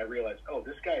that's when I realized, oh,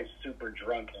 this guy's super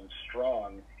drunk and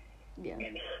strong,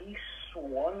 and he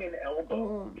swung an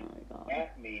elbow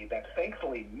at me that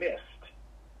thankfully missed,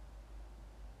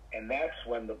 and that's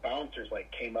when the bouncers like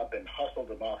came up and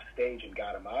hustled him off stage and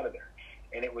got him out of there.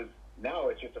 And it was, now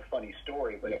it's just a funny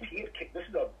story, but if he had, this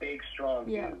is a big, strong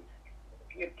dude,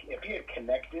 if he had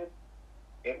connected,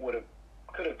 it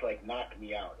could have like knocked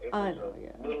me out. It was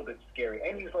a little bit scary.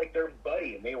 And he's like their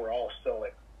buddy, and they were all so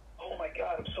like, oh my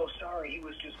God, I'm so sorry. He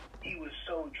was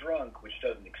so drunk, which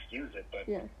doesn't excuse it, but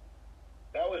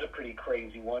that was a pretty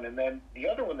crazy one. And then the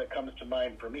other one that comes to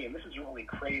mind for me, and this is really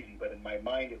crazy, but in my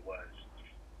mind it was,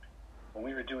 when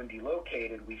we were doing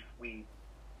Delocated, we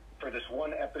for this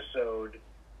one episode,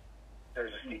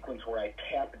 there's a sequence where I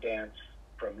tap dance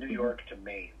from New York to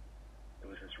Maine. It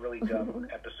was this really dumb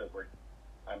episode where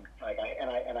I'm like,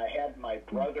 I had my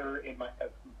brother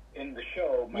in the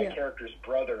show. My character's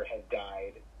brother had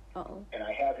died, and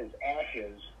I have his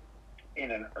ashes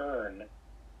in an urn,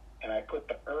 and I put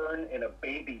the urn in a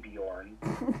baby Bjorn,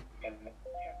 and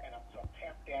I'm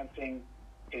tap dancing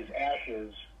his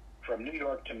ashes from New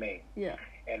York to Maine. Yeah.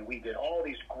 And we did all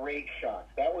these great shots.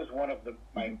 That was one of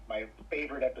my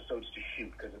favorite episodes to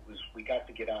shoot because we got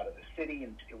to get out of the city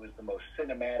and it was the most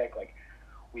cinematic. Like,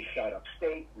 we shot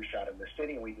upstate, we shot in the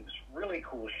city, and we did this really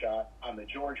cool shot on the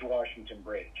George Washington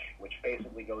Bridge, which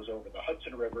basically goes over the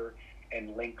Hudson River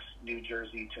and links New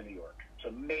Jersey to New York. It's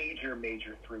a major,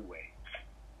 major throughway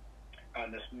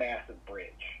on this massive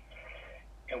bridge.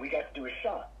 And we got to do a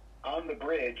shot on the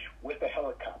bridge with a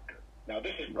helicopter. Now,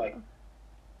 this is like,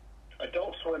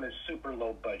 Adult Swim is super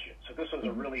low budget, so this was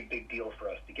a really big deal for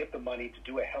us to get the money to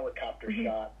do a helicopter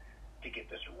shot, to get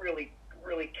this really,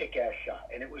 really kick-ass shot,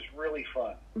 and it was really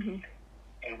fun.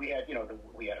 And we had,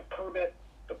 we had a permit.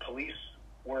 The police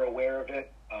were aware of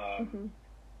it,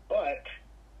 but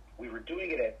we were doing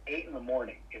it at 8 in the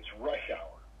morning. It's rush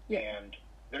hour, and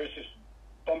there's just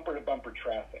bumper-to-bumper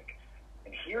traffic.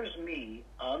 And here's me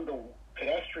on the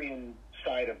pedestrian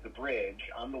side of the bridge,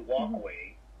 on the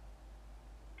walkway.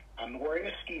 I'm wearing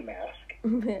a ski mask.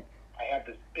 I have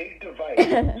this big device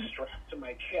strapped to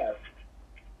my chest.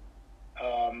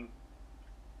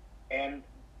 And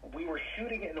we were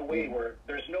shooting it in a way where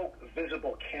there's no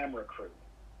visible camera crew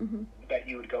that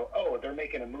you would go, oh, they're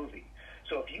making a movie.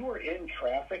 So if you were in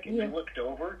traffic and you looked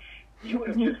over, you would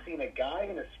have just seen a guy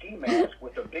in a ski mask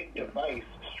with a big device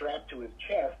strapped to his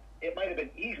chest. It might have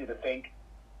been easy to think,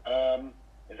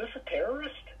 is this a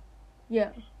terrorist?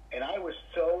 Yeah. And I was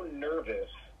so nervous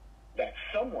that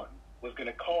someone was going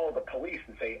to call the police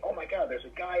and say, oh my God, there's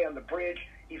a guy on the bridge,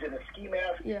 he's in a ski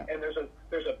mask, and there's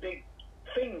a big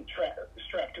thing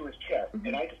strapped to his chest.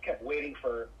 And I just kept waiting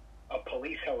for a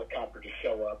police helicopter to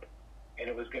show up, and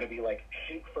it was going to be like,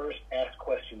 shoot first, ask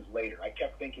questions later. I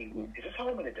kept thinking, is this how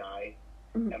I'm going to die?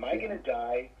 Am I going to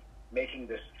die making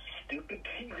this stupid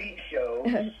TV show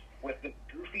with the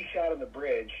goofy shot on the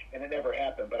bridge? And it never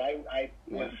happened, but I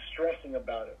was stressing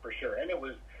about it for sure. And it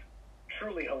was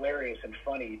truly hilarious and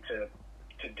funny to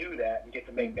do that and get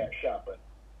to make that shot. But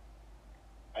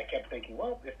I kept thinking,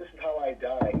 well, if this is how I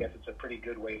die, I guess it's a pretty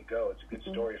good way to go. It's a good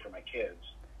story for my kids.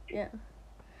 Yeah.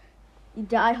 You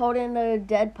die holding a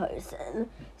dead person.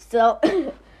 So,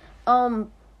 yeah, a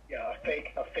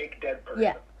fake dead person.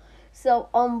 Yeah. So,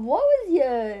 what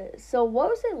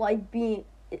was it like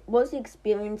what was the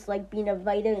experience like being a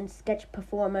writer and sketch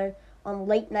performer on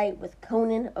Late Night with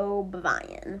Conan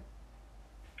O'Brien?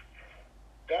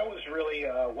 That was really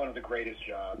one of the greatest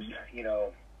jobs.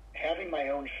 Having my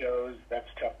own shows, that's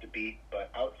tough to beat, but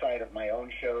outside of my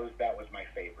own shows, that was my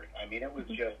favorite. I mean, it was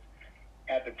just,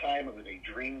 at the time, it was a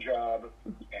dream job,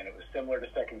 and it was similar to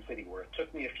Second City, where it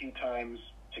took me a few times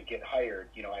to get hired.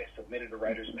 I submitted a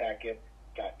writer's packet,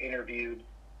 got interviewed,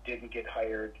 didn't get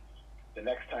hired. The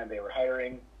next time they were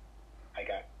hiring, I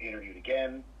got interviewed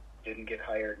again, didn't get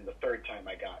hired, and the third time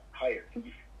I got hired.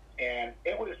 And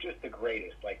it was just the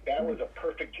greatest. Like, that was a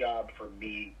perfect job for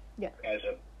me as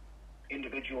an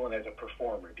individual and as a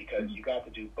performer, because you got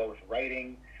to do both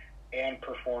writing and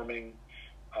performing,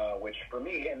 which for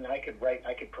me, and I could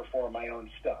perform my own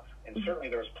stuff. And certainly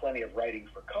there was plenty of writing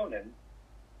for Conan,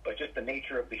 but just the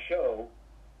nature of the show,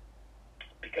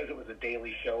 because it was a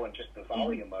daily show and just the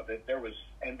volume of it,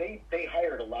 and they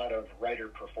hired a lot of writer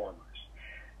performers.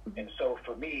 And so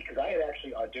for me, because I had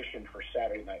actually auditioned for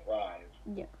Saturday Night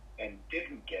Live and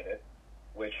didn't get it,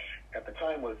 which at the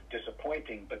time was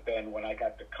disappointing, but then when I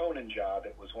got the Conan job,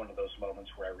 it was one of those moments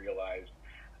where I realized,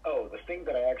 oh, the thing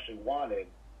that I actually wanted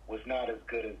was not as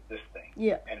good as this thing.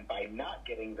 Yeah. And by not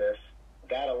getting this,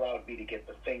 that allowed me to get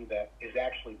the thing that is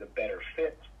actually the better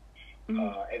fit.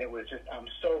 And it was just, I'm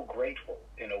so grateful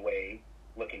in a way,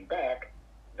 looking back,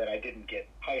 that I didn't get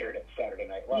hired at Saturday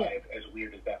Night Live, as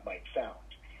weird as that might sound.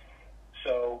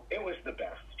 So it was the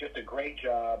best. Just a great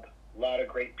job, a lot of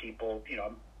great people.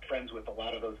 I'm friends with a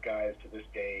lot of those guys to this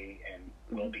day and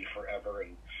will be forever.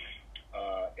 And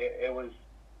it was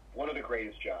one of the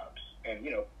greatest jobs. And,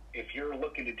 if you're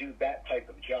looking to do that type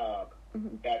of job,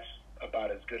 that's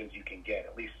about as good as you can get,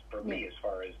 at least for me, as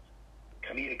far as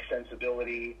comedic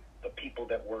sensibility, the people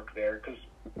that work there. Because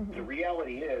the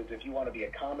reality is, if you want to be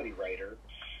a comedy writer,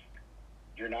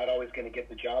 you're not always going to get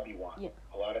the job you want.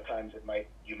 A lot of times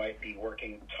you might be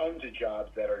working tons of jobs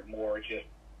that are more just,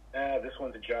 this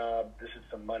one's a job, this is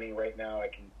some money right now, I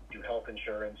can do health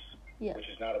insurance, which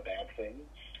is not a bad thing.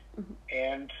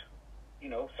 And,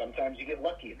 sometimes you get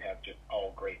lucky and have just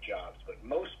all great jobs. But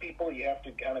most people, you have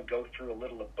to kind of go through a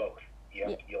little of both.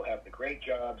 You'll have the great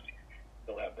jobs,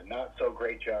 you'll have the not so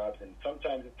great jobs, and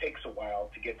sometimes it takes a while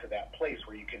to get to that place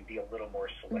where you can be a little more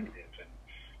selective.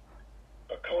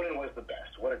 But Conan was the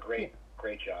best. What a great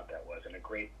job that was, and a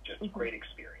great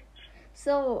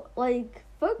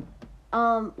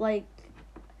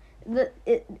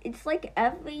It's like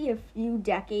every few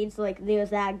decades, like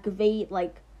there's that great,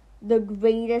 like the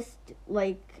greatest,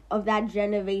 like of that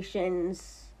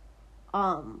generation's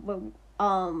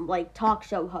like talk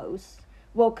show hosts,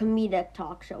 well, comedic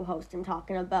talk show host, and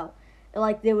talking about,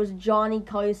 like, there was Johnny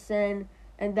Carson,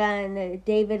 and then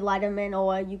David Letterman,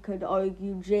 or you could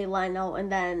argue Jay Leno, and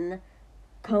then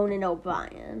Conan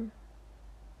O'Brien.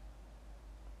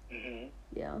 Mm-hmm.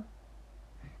 Yeah.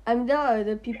 And there are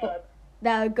the people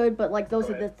that are good, but, like, those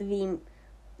are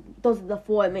the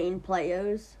four main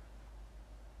players.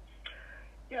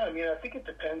 Yeah, I mean, I think it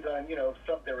depends on,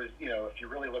 there was, if you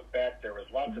really look back, there was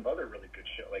lots of other really good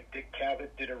shows. Like Dick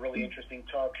Cavett did a really interesting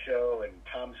talk show, and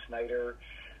Tom Snyder,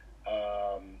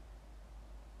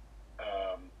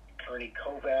 Ernie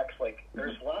Kovacs. Like,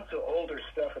 there's lots of older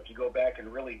stuff. If you go back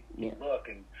and really look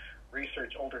and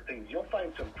research older things, you'll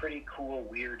find some pretty cool,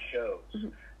 weird shows,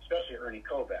 especially Ernie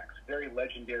Kovacs. Very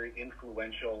legendary,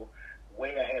 influential,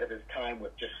 way ahead of his time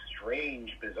with just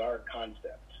strange, bizarre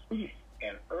concepts.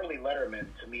 And early Letterman,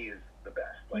 to me, is the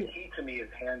best. Like, he, to me, is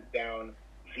hands down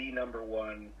the number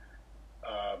one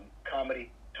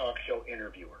comedy talk show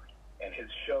interviewer. And his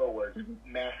show was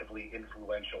massively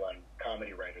influential on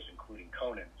comedy writers, including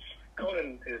Conan.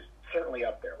 Conan is certainly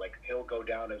up there. Like, he'll go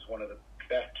down as one of the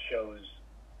best shows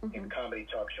in comedy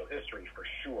talk show history, for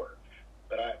sure.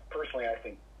 But I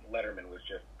think Letterman was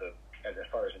just as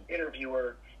far as an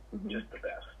interviewer, just the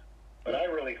best. But I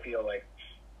really feel like,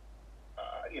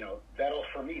 that'll,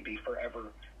 for me, be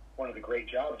forever one of the great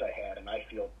jobs I had, and I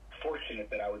feel fortunate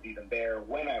that I was even there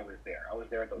when I was there. I was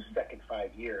there those second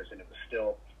 5 years, and it was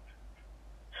still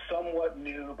somewhat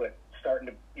new, but starting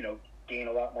to, gain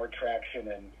a lot more traction,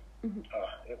 and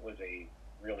it was a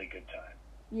really good time.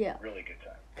 Yeah. Really good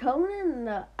time.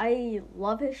 Conan, I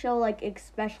love his show, like,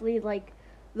 especially, like,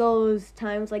 those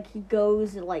times, like, he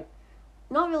goes, like,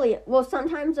 not really, well,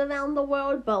 sometimes around the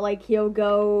world, but, like, he'll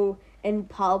go in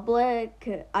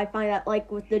public. I find that,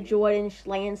 like, with the Jordan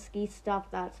Schlansky stuff,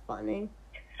 that's funny.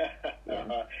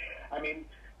 Yeah. I mean,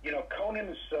 Conan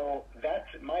is that's,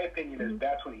 my opinion is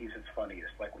that's when he's his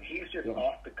funniest. Like, when he's just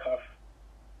off the cuff,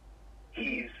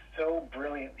 he's so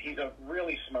brilliant. He's a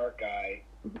really smart guy,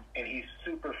 and he's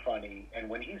super funny. And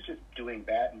when he's just doing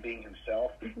that and being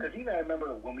himself, because even I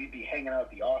remember when we'd be hanging out at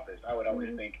the office, I would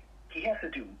always think, he has to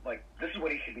do, like, this is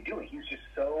what he should be doing. He's just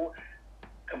so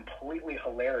completely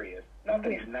hilarious. Not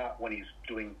that he's not when he's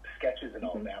doing sketches and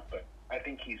all that, but I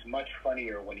think he's much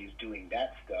funnier when he's doing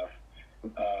that stuff,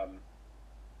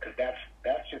 because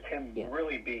that's just him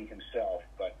really being himself.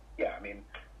 But yeah, I mean,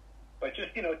 but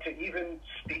just, to even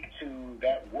speak to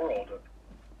that world of,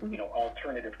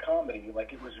 alternative comedy,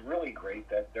 like, it was really great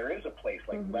that there is a place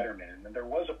like Letterman, and there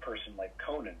was a person like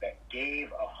Conan that gave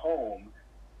a home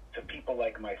to people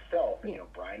like myself, and,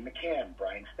 Brian McCann,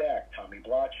 Brian Stack, Tommy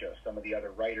Blotcha, some of the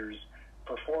other writers,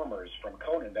 performers from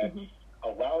Conan that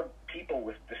allowed people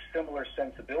with the similar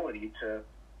sensibility to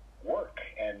work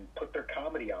and put their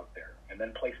comedy out there. And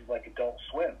then places like Adult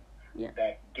Swim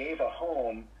that gave a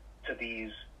home to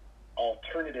these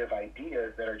alternative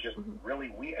ideas that are just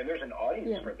really weird. And there's an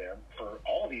audience for them, for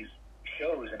all these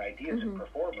shows and ideas and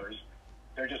performers.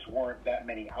 There just weren't that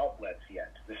many outlets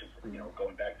yet. This is,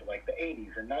 going back to, like, the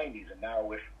 80s and 90s, and now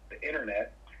with the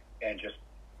internet and just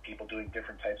people doing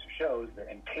different types of shows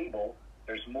and cable,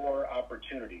 there's more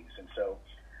opportunities. And so,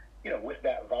 with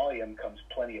that volume comes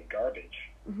plenty of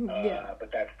garbage.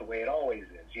 But that's the way it always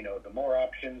is. The more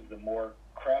options, the more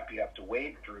crap you have to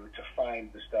wade through to find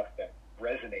the stuff that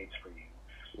resonates for you.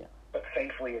 Yeah. But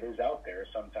thankfully it is out there.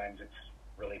 Sometimes it's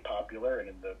really popular and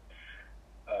in the,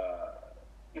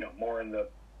 more in the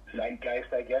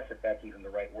zeitgeist, I guess, if that's even the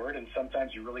right word. And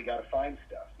sometimes you really got to find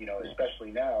stuff,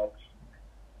 especially now,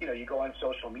 you go on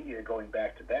social media, going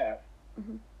back to that.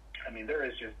 I mean, there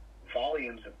is just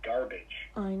volumes of garbage.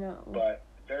 I know. But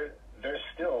there's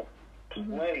still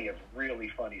plenty of really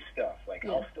funny stuff. Like,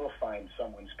 I'll still find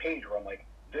someone's page where I'm like,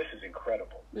 this is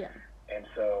incredible. Yeah. And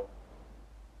so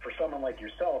for someone like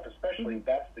yourself, especially,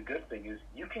 that's the good thing, is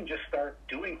you can just start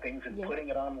doing things and putting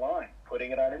it online,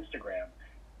 putting it on Instagram.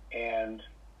 And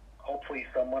hopefully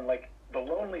someone like the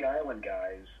Lonely Island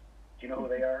guys, do you know who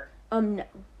they are? No.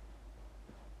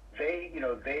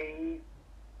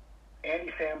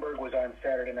 Andy Samberg was on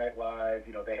Saturday Night Live.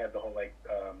 They had the whole, like,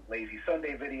 Lazy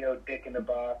Sunday video, Dick in the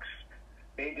Box.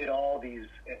 They did all these,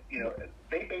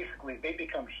 they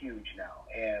become huge now.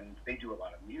 And they do a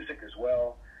lot of music as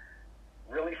well.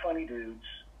 Really funny dudes.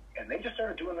 And they just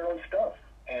started doing their own stuff.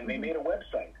 And they made a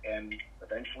website. And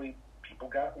eventually people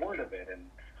got word of it. And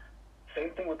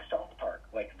same thing with South Park.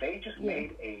 Like, they just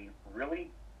made a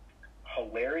really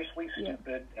hilariously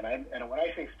stupid, and when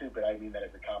I say stupid, I mean that as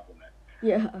a compliment.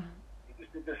 Yeah. It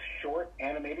just did this short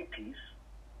animated piece.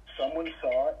 Someone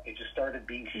saw it. It just started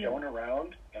being shown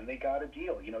around, and they got a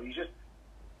deal. You know,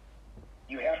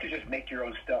 you have to just make your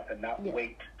own stuff and not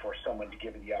wait for someone to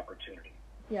give you the opportunity.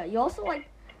 Yeah, you also, like,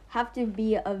 have to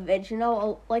be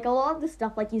original. Like, a lot of the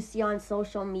stuff, like, you see on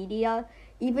social media,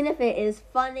 even if it is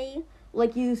funny,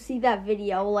 like, you see that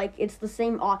video, like, it's the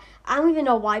same. I don't even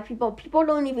know why people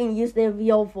don't even use their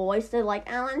real voice. They're like,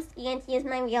 oh, I'm scared to use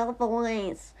my real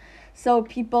voice. So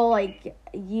people, like,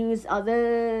 use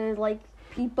other, like,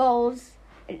 people's.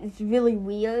 It's really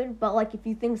weird, but, like, if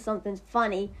you think something's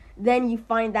funny, then you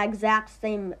find the exact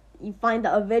same, you find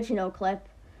the original clip,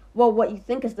 well, what you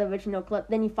think is the original clip,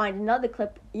 then you find another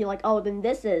clip, you're like, oh, then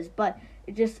this is, but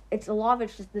it's a lot of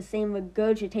it's just the same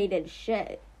regurgitated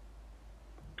shit.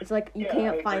 It's like, you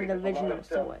can't find the original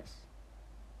source.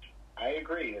 I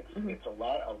agree. It's a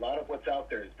lot of what's out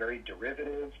there is very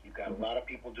derivative. You've got a lot of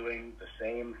people doing the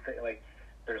same thing. Like,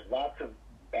 there's lots of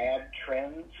bad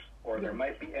trends, or there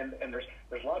might be, and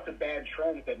there's lots of bad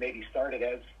trends that maybe started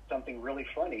as something really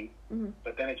funny,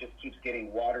 but then it just keeps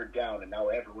getting watered down, and now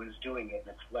everyone's doing it,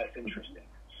 and it's less interesting.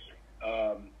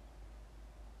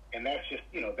 And that's just,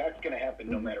 you know, that's going to happen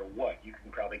no matter what. You can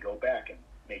probably go back and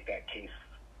make that case,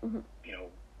 you know,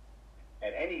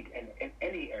 at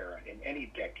any era, in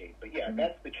any decade. But yeah,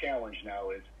 that's the challenge now,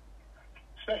 is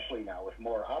especially now with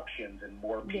more options and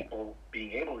more people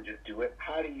being able to just do it.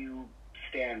 How do you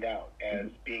stand out as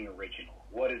being original?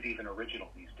 What is even original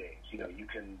these days? You know, you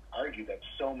can argue that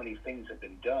so many things have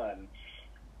been done,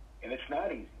 and it's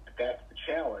not easy. But that's the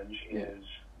challenge, is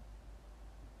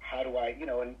how do I, you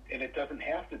know, and it doesn't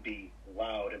have to be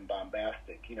loud and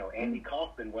bombastic. You know, Andy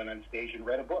Kaufman went on stage and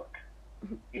read a book.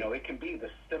 You know, it can be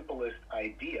the simplest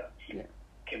idea,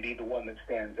 can be the one that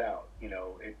stands out. You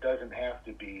know, it doesn't have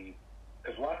to be,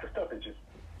 because lots of stuff is just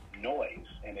noise,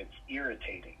 and it's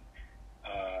irritating.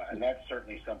 And that's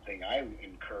certainly something I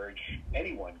encourage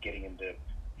anyone getting into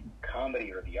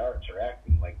comedy or the arts or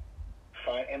acting. Like,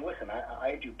 and listen,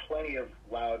 I do plenty of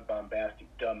loud, bombastic,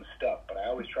 dumb stuff, but I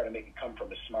always try to make it come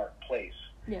from a smart place.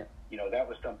 Yeah. You know, that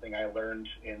was something I learned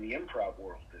in the improv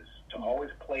world, is to always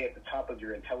play at the top of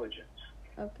your intelligence.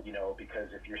 Okay. You know, because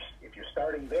if you're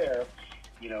starting there,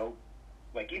 you know,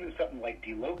 like even something like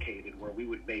Delocated, where we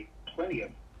would make plenty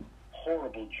of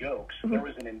horrible jokes, there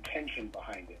was an intention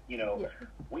behind it. You know,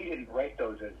 we didn't write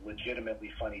those as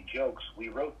legitimately funny jokes. We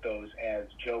wrote those as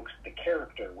jokes the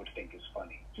character would think is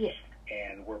funny. Yeah.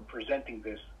 And we're presenting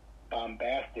this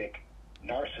bombastic,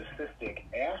 narcissistic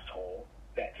asshole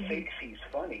that thinks he's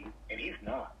funny, and he's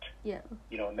not. Yeah.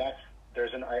 You know, and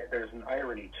there's an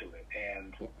irony to it.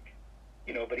 And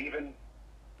you know, but even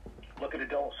look at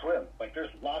Adult Swim. Like,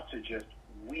 there's lots of just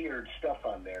weird stuff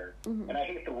on there. And I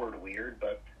hate the word weird,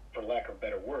 but for lack of a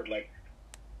better word, like,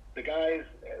 the guys,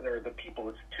 or the people,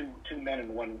 it's two men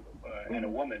and one and a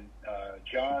woman,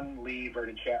 John Lee,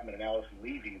 Vernon Chapman, and Allison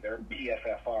Levy. Their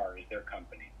PFFR is their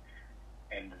company.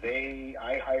 And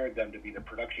I hired them to be the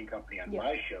production company on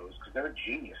my shows, because they're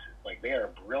geniuses. Like, they are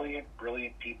brilliant,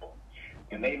 brilliant people.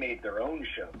 And they made their own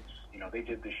shows. You know, they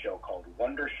did this show called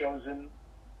Wonder Chosen,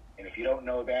 and if you don't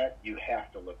know that, you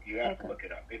have to look to look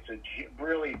it up. It's a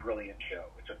really brilliant show.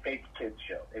 It's a fake kids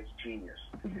show. It's genius.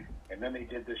 And then they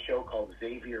did this show called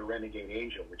Xavier Renegade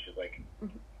Angel, which is like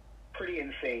pretty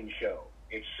insane show.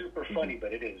 It's super funny,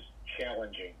 but it is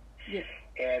challenging. Yeah.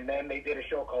 And then they did a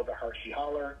show called The Hershey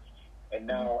Holler, and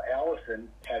now Allison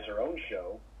has her own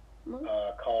show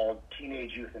called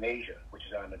Teenage Euthanasia, which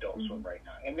is on Adult Swim right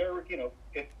now. And they're, you know,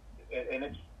 it's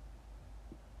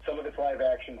some of it's live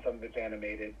action, some of it's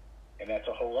animated, and that's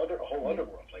a whole other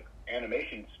world. Like,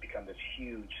 animation's become this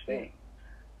huge thing.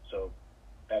 So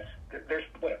there's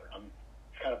whatever. I'm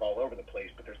kind of all over the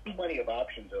place, but there's plenty of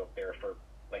options out there for,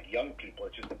 like, young people.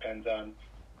 It just depends on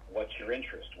what's your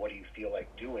interest. What do you feel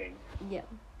like doing? Yeah.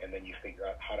 And then you figure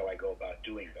out, how do I go about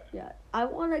doing that? Yeah. I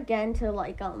want to get into,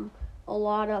 like, a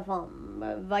lot of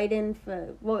writing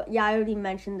for, well, yeah, I already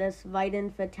mentioned this,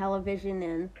 writing for television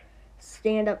and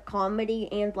stand-up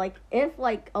comedy, and, like, if,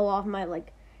 like, a lot of my,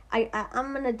 like,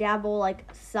 I'm gonna dabble, like,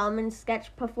 some in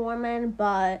sketch performing,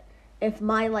 but if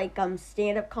my, like,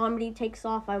 stand-up comedy takes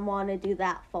off, I want to do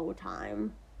that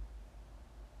full-time.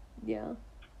 Yeah.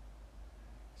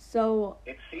 So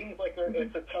it seems like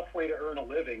it's a tough way to earn a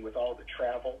living with all the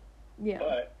travel. Yeah.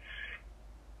 But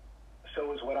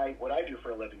so is what I do for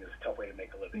a living is a tough way to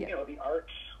make a living. Yeah. You know, the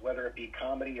arts, whether it be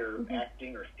comedy or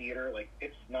acting or theater, like,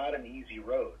 it's not an easy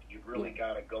road. You've really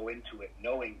got to go into it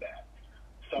knowing that.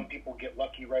 Some people get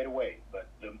lucky right away, but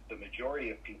the majority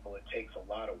of people, it takes a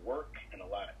lot of work and a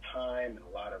lot of time and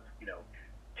a lot of, you know,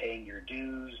 paying your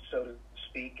dues, so to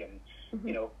speak. And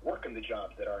working the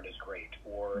jobs that aren't as great,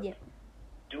 or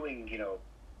doing,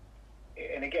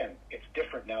 and again, it's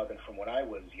different now than from when I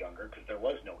was younger, because there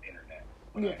was no internet.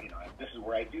 This is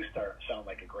where I do sound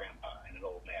like a grandpa and an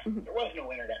old man. There was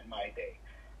no internet in my day.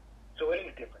 So it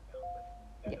is different, though.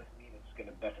 But that doesn't mean it's going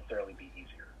to necessarily be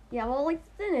easier. Yeah, well, the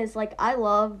thing is, I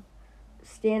love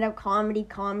stand-up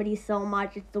comedy so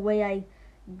much. It's the way I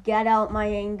get out my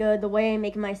anger, the way I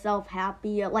make myself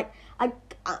happy. I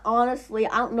honestly,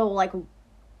 I don't know,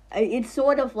 it's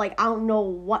sort of I don't know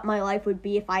what my life would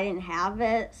be if I didn't have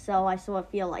it. So I sort of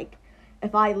feel like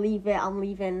if I leave it, I'm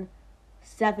leaving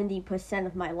 70%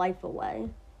 of my life away.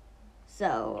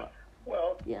 So,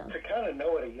 well, to kind of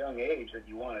know at a young age that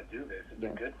you want to do this is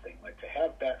a good thing. To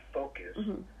have that focus,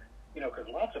 because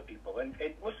lots of people, and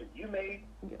listen, you may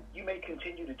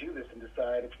continue to do this and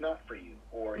decide it's not for you,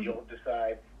 or you'll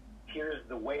decide, here's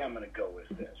the way I'm going to go with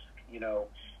this,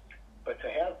 But to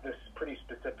have this pretty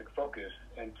specific focus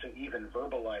and to even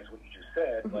verbalize what you just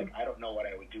said, I don't know what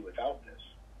I would do without this.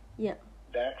 Yeah.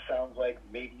 That sounds like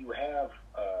maybe you have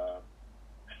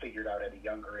figured out at a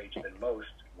younger age than most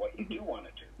what you do want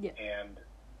to do. Yeah. And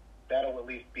that'll at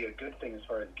least be a good thing as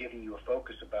far as giving you a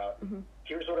focus about,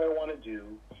 here's what I want to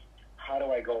do. How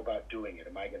do I go about doing it?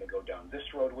 Am I going to go down this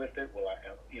road with it? Will I,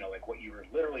 like what you were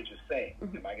literally just saying,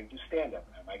 am I going to do stand-up?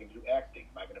 Am I going to do acting?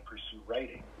 Am I going to pursue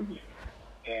writing?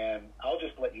 And I'll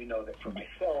just let you know that for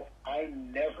myself, I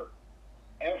never,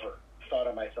 ever thought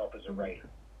of myself as a writer.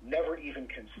 Never even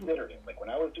considered it. When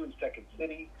I was doing Second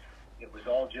City, it was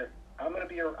all just, I'm going to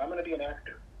be an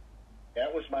actor.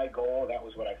 That was my goal. That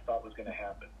was what I thought was going to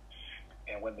happen.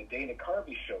 And when the Dana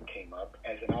Carvey Show came up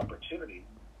as an opportunity,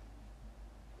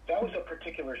 that was a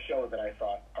particular show that I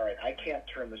thought, all right, I can't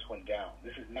turn this one down.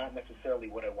 This is not necessarily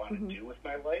what I want to do with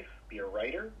my life, be a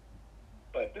writer,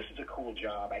 but this is a cool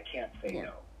job. I can't say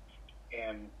no.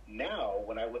 And now,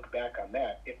 when I look back on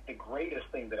that, it's the greatest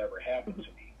thing that ever happened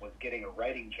to me was getting a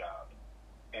writing job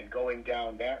and going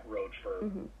down that road for,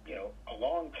 a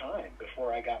long time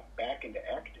before I got back into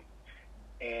acting.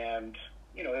 And,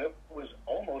 it was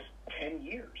almost 10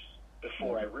 years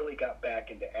before I really got back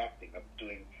into acting. I'm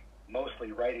doing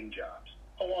mostly writing jobs.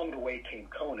 Along the way came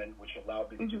Conan, which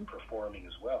allowed me to do performing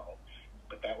as well.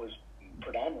 But that was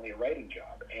predominantly a writing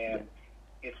job. And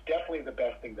it's definitely the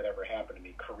best thing that ever happened to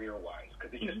me career-wise,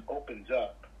 because it just opens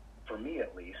up, for me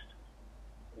at least,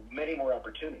 many more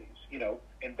opportunities,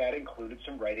 and that included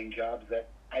some writing jobs that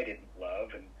I didn't love,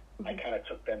 and I kind of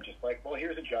took them just well,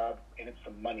 here's a job, and it's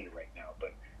some money right now.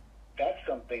 But that's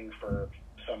something for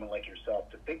someone like yourself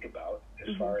to think about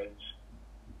as far as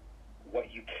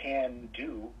what you can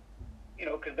do,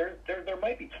 because there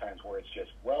might be times where it's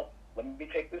just, well, let me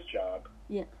take this job.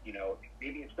 Yeah.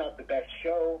 Maybe it's not the best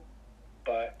show,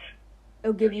 but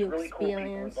it'll give you really experience. Cool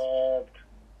people involved.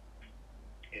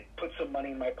 It puts some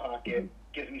money in my pocket,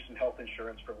 gives me some health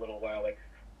insurance for a little while.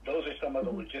 Those are some of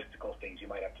the logistical things you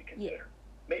might have to consider. Yeah.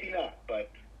 Maybe not,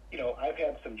 but I've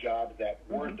had some jobs that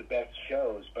weren't the best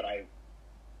shows, but I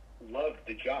loved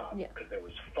the job because there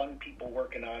was fun people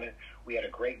working on it. We had a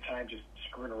great time just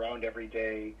screwing around every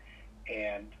day,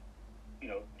 and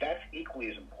that's equally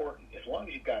as important. As long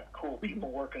as you've got cool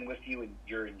people working with you and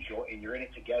you're in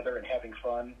it together and having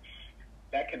fun,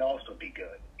 that can also be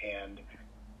good. And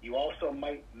you also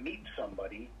might meet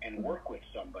somebody and work with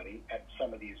somebody at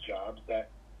some of these jobs that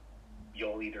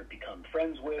you'll either become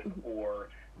friends with or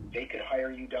they could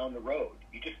hire you down the road.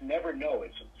 You just never know.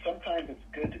 Sometimes it's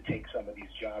good to take some of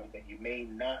these jobs that you may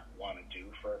not want to do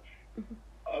for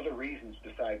other reasons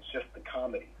besides just the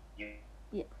comedy.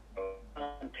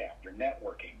 Contact, your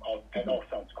networking, that all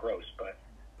sounds gross, but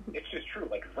it's just true.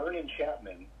 Vernon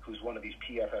Chapman, who's one of these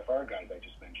PFFR guys I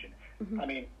just mentioned, I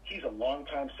mean, he's a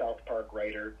longtime South Park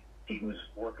writer. He was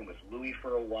working with Louie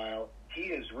for a while. He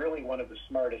is really one of the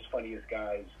smartest, funniest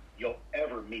guys you'll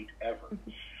ever meet, ever.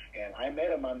 And I met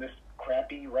him on this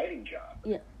crappy writing job.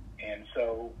 Yeah. And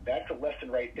so that's a lesson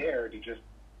right there to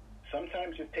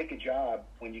sometimes just take a job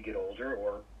when you get older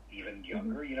or even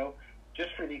younger,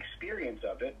 just for the experience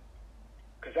of it,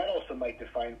 because that also might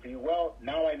define for you, well,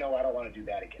 now I know I don't want to do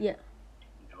that again. Yeah.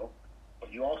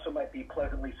 But you also might be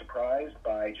pleasantly surprised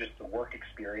by just the work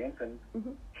experience,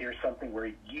 and here's something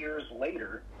where years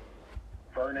later,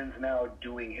 Vernon's now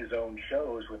doing his own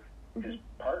shows with his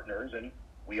partners, and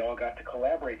we all got to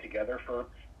collaborate together for,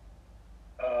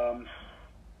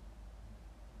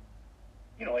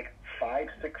 5,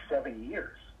 6, 7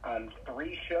 years on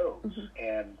 3 shows,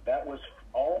 and that was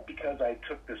all because I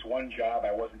took this one job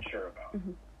I wasn't sure about.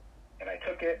 And I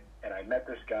took it, and I met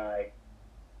this guy,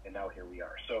 and now here we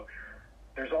are. So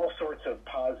there's all sorts of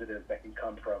positives that can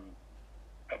come from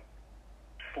a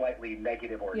slightly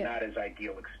negative or not as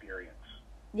ideal experience.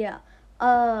 Yeah.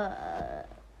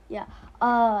 Yeah.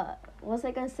 What was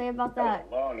I gonna say about that?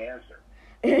 That was a long answer.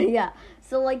 Yeah.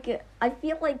 So, like, I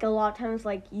feel like a lot of times,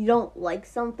 like, you don't like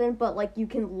something, but, like, you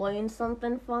can learn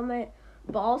something from it.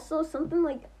 But also something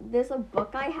like, there's a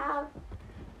book I have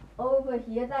over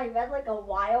here that I read, like, a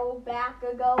while back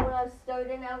ago when I was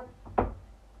starting out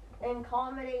in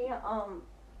comedy.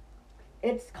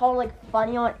 It's called, like,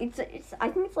 Funny on... It's I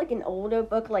think it's, like, an older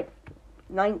book, like,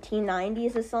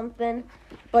 1990s or something.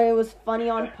 But it was funny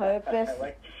on purpose.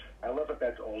 I love that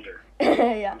that's older.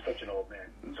 Yeah. I'm such an old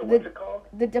man. So what's it called?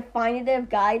 The Definitive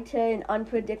Guide to an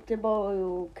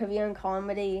Unpredictable Career in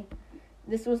Comedy.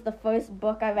 This was the first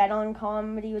book I read on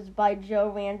comedy. It was by Joe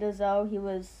Randazzo.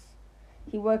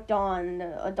 He worked on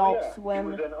Adult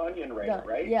Swim. He was an Onion writer,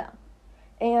 right? Yeah.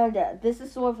 And this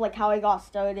is sort of like how I got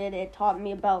started. It taught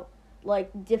me about,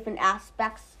 like, different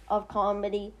aspects of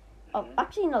comedy.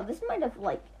 Actually, no, this might have,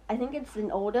 like, I think it's an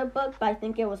older book, but I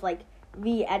think it was, like,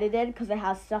 re-edited because it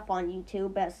has stuff on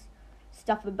YouTube as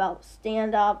stuff about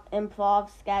stand-up, improv,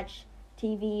 sketch,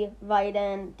 TV,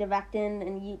 writing, directing,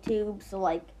 and YouTube. So,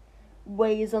 like,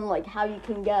 ways on, like, how you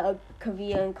can get a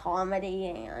career in comedy,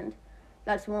 and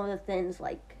that's one of the things,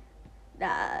 like,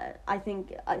 that I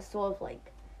think I sort of,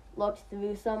 like, looked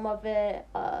through some of it,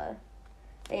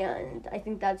 and I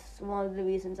think that's one of the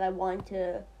reasons I wanted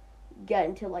to get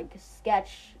into, like,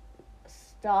 sketch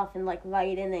stuff and, like,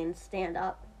 writing and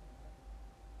stand-up.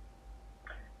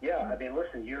 Yeah, I mean,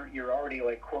 listen, you're already,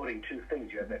 like, quoting two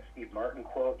things. You have that Steve Martin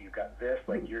quote, you've got this,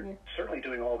 like, you're certainly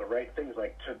doing all the right things,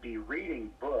 like, to be reading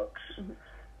books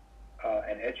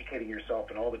and educating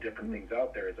yourself in all the different things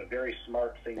out there is a very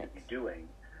smart thing to be doing.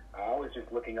 I was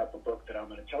just looking up a book that I'm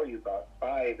going to tell you about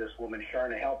by this woman,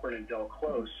 Sharna Halpern and Del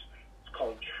Close. It's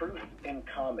called Truth in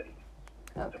Comedy.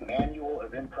 It's a manual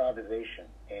of improvisation,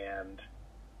 and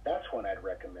that's one I'd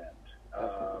recommend.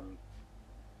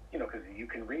 You know, because you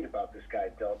can read about this guy,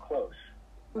 Del Close.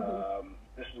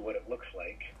 This is what it looks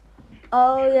like.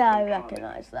 Oh, yeah, I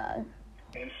recognize that.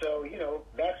 And so, you know,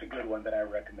 that's a good one that I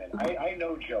recommend. I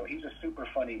know Joe. He's a super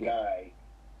funny guy.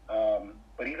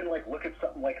 But even, like, look at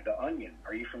something like The Onion.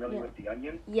 Are you familiar with The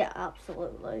Onion? Yeah,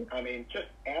 absolutely. I mean, just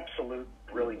absolute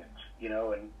brilliance, you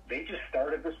know, and they just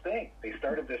started this thing. They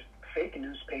started this fake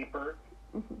newspaper.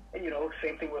 And, you know,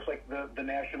 same thing with, like, the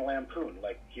National Lampoon.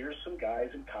 Like, here's some guys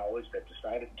in college that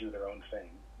decided to do their own thing.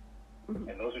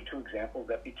 And those are two examples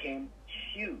that became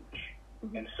huge.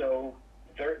 And so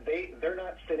they're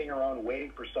not sitting around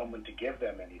waiting for someone to give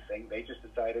them anything. They just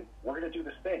decided, we're going to do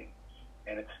this thing.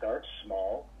 And it starts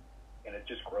small, and it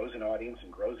just grows an audience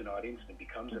and grows an audience and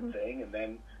becomes a thing. And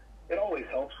then it always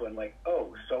helps when, like,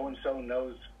 oh, so-and-so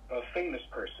knows a famous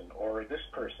person or this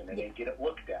person, and they get it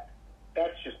looked at.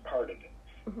 That's just part of it.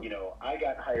 You know, I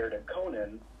got hired at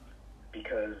Conan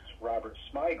because Robert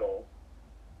Smigel,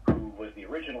 who was the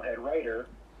original head writer,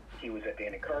 he was at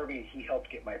Dana Carvey, he helped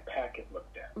get my packet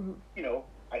looked at. You know,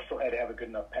 I still had to have a good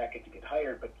enough packet to get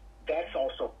hired, but that's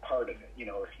also part of it. You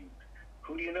know,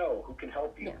 who do you know? Who can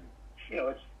help you? You know,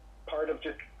 it's part of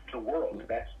just the world.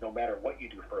 That's no matter what you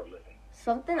do for a living.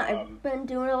 Something I've been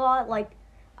doing a lot, like,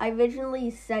 I originally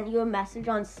sent you a message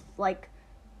on, like,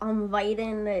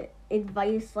 writing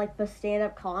advice, like, for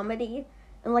stand-up comedy,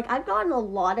 and, like, I've gotten a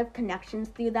lot of connections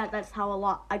through that. That's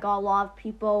how I got a lot of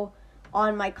people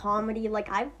on my comedy. Like,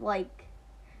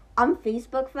 I'm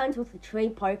Facebook friends with Trey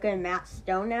Parker and Matt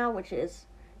Stone now, which is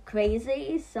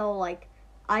crazy. So, like,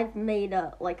 I've made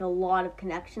a lot of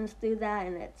connections through that,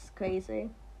 and it's crazy.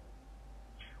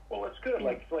 Well, it's good.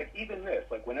 Like even this,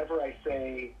 like, whenever I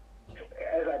say,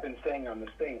 as I've been saying on this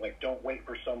thing, like, don't wait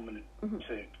for someone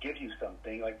to give you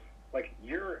something. Like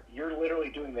you're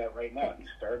literally doing that right now. You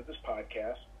started this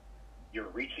podcast. You're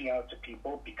reaching out to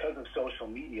people because of social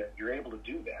media. You're able to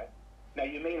do that. Now,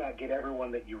 you may not get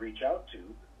everyone that you reach out to,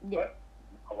 but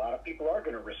a lot of people are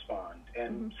going to respond.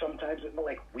 And sometimes,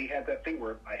 like, we had that thing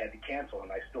where I had to cancel, and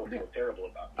I still feel terrible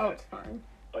about that. Oh, it's fine.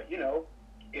 But, you know,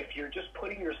 if you're just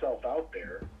putting yourself out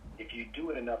there, if you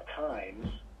do it enough times,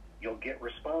 you'll get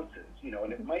responses, you know,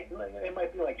 and it might be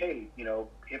like, hey, you know,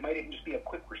 it might even just be a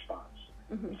quick response.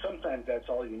 And sometimes that's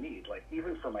all you need. Like,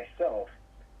 even for myself,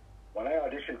 when I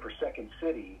auditioned for Second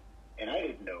City, and I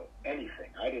didn't know anything.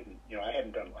 I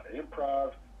hadn't done a lot of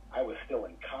improv. I was still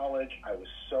in college. I was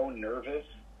so nervous.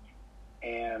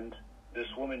 And this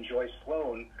woman, Joyce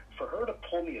Sloan, for her to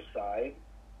pull me aside,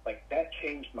 like, that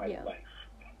changed my life.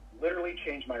 Literally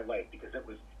changed my life, because it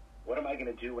was, what am I going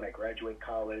to do when I graduate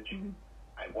college?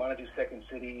 I want to do Second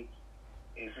City.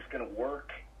 Is this going to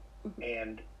work?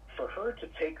 And for her to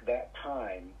take that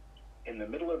time in the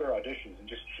middle of their auditions, and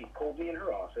she pulled me in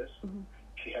her office.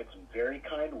 She had some very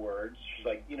kind words. She's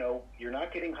like, you know, you're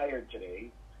not getting hired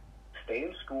today. stay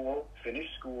in school, finish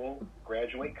school,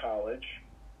 graduate college,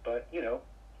 but, you know,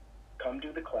 come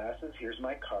do the classes. Here's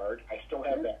my card. I still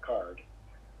have that card.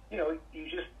 You know, you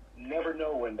just never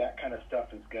know when that kind of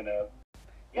stuff is going to,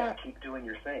 keep doing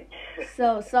your thing.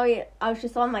 So, sorry, I was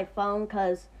just on my phone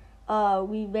because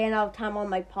we ran out of time on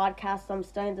my podcast, so I'm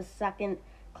starting the second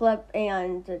clip,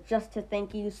 and just to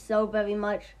thank you so very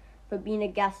much for being a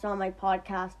guest on my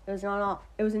podcast. It was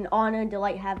an honor and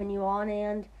delight having you on,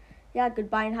 and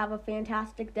goodbye and have a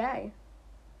fantastic day.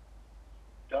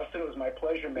 Dustin, it was my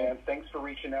pleasure, man. Thanks for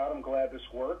reaching out. I'm glad this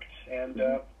worked, and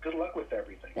good luck with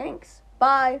everything. Thanks.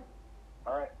 Bye.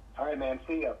 All right, man.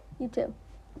 See ya. You too.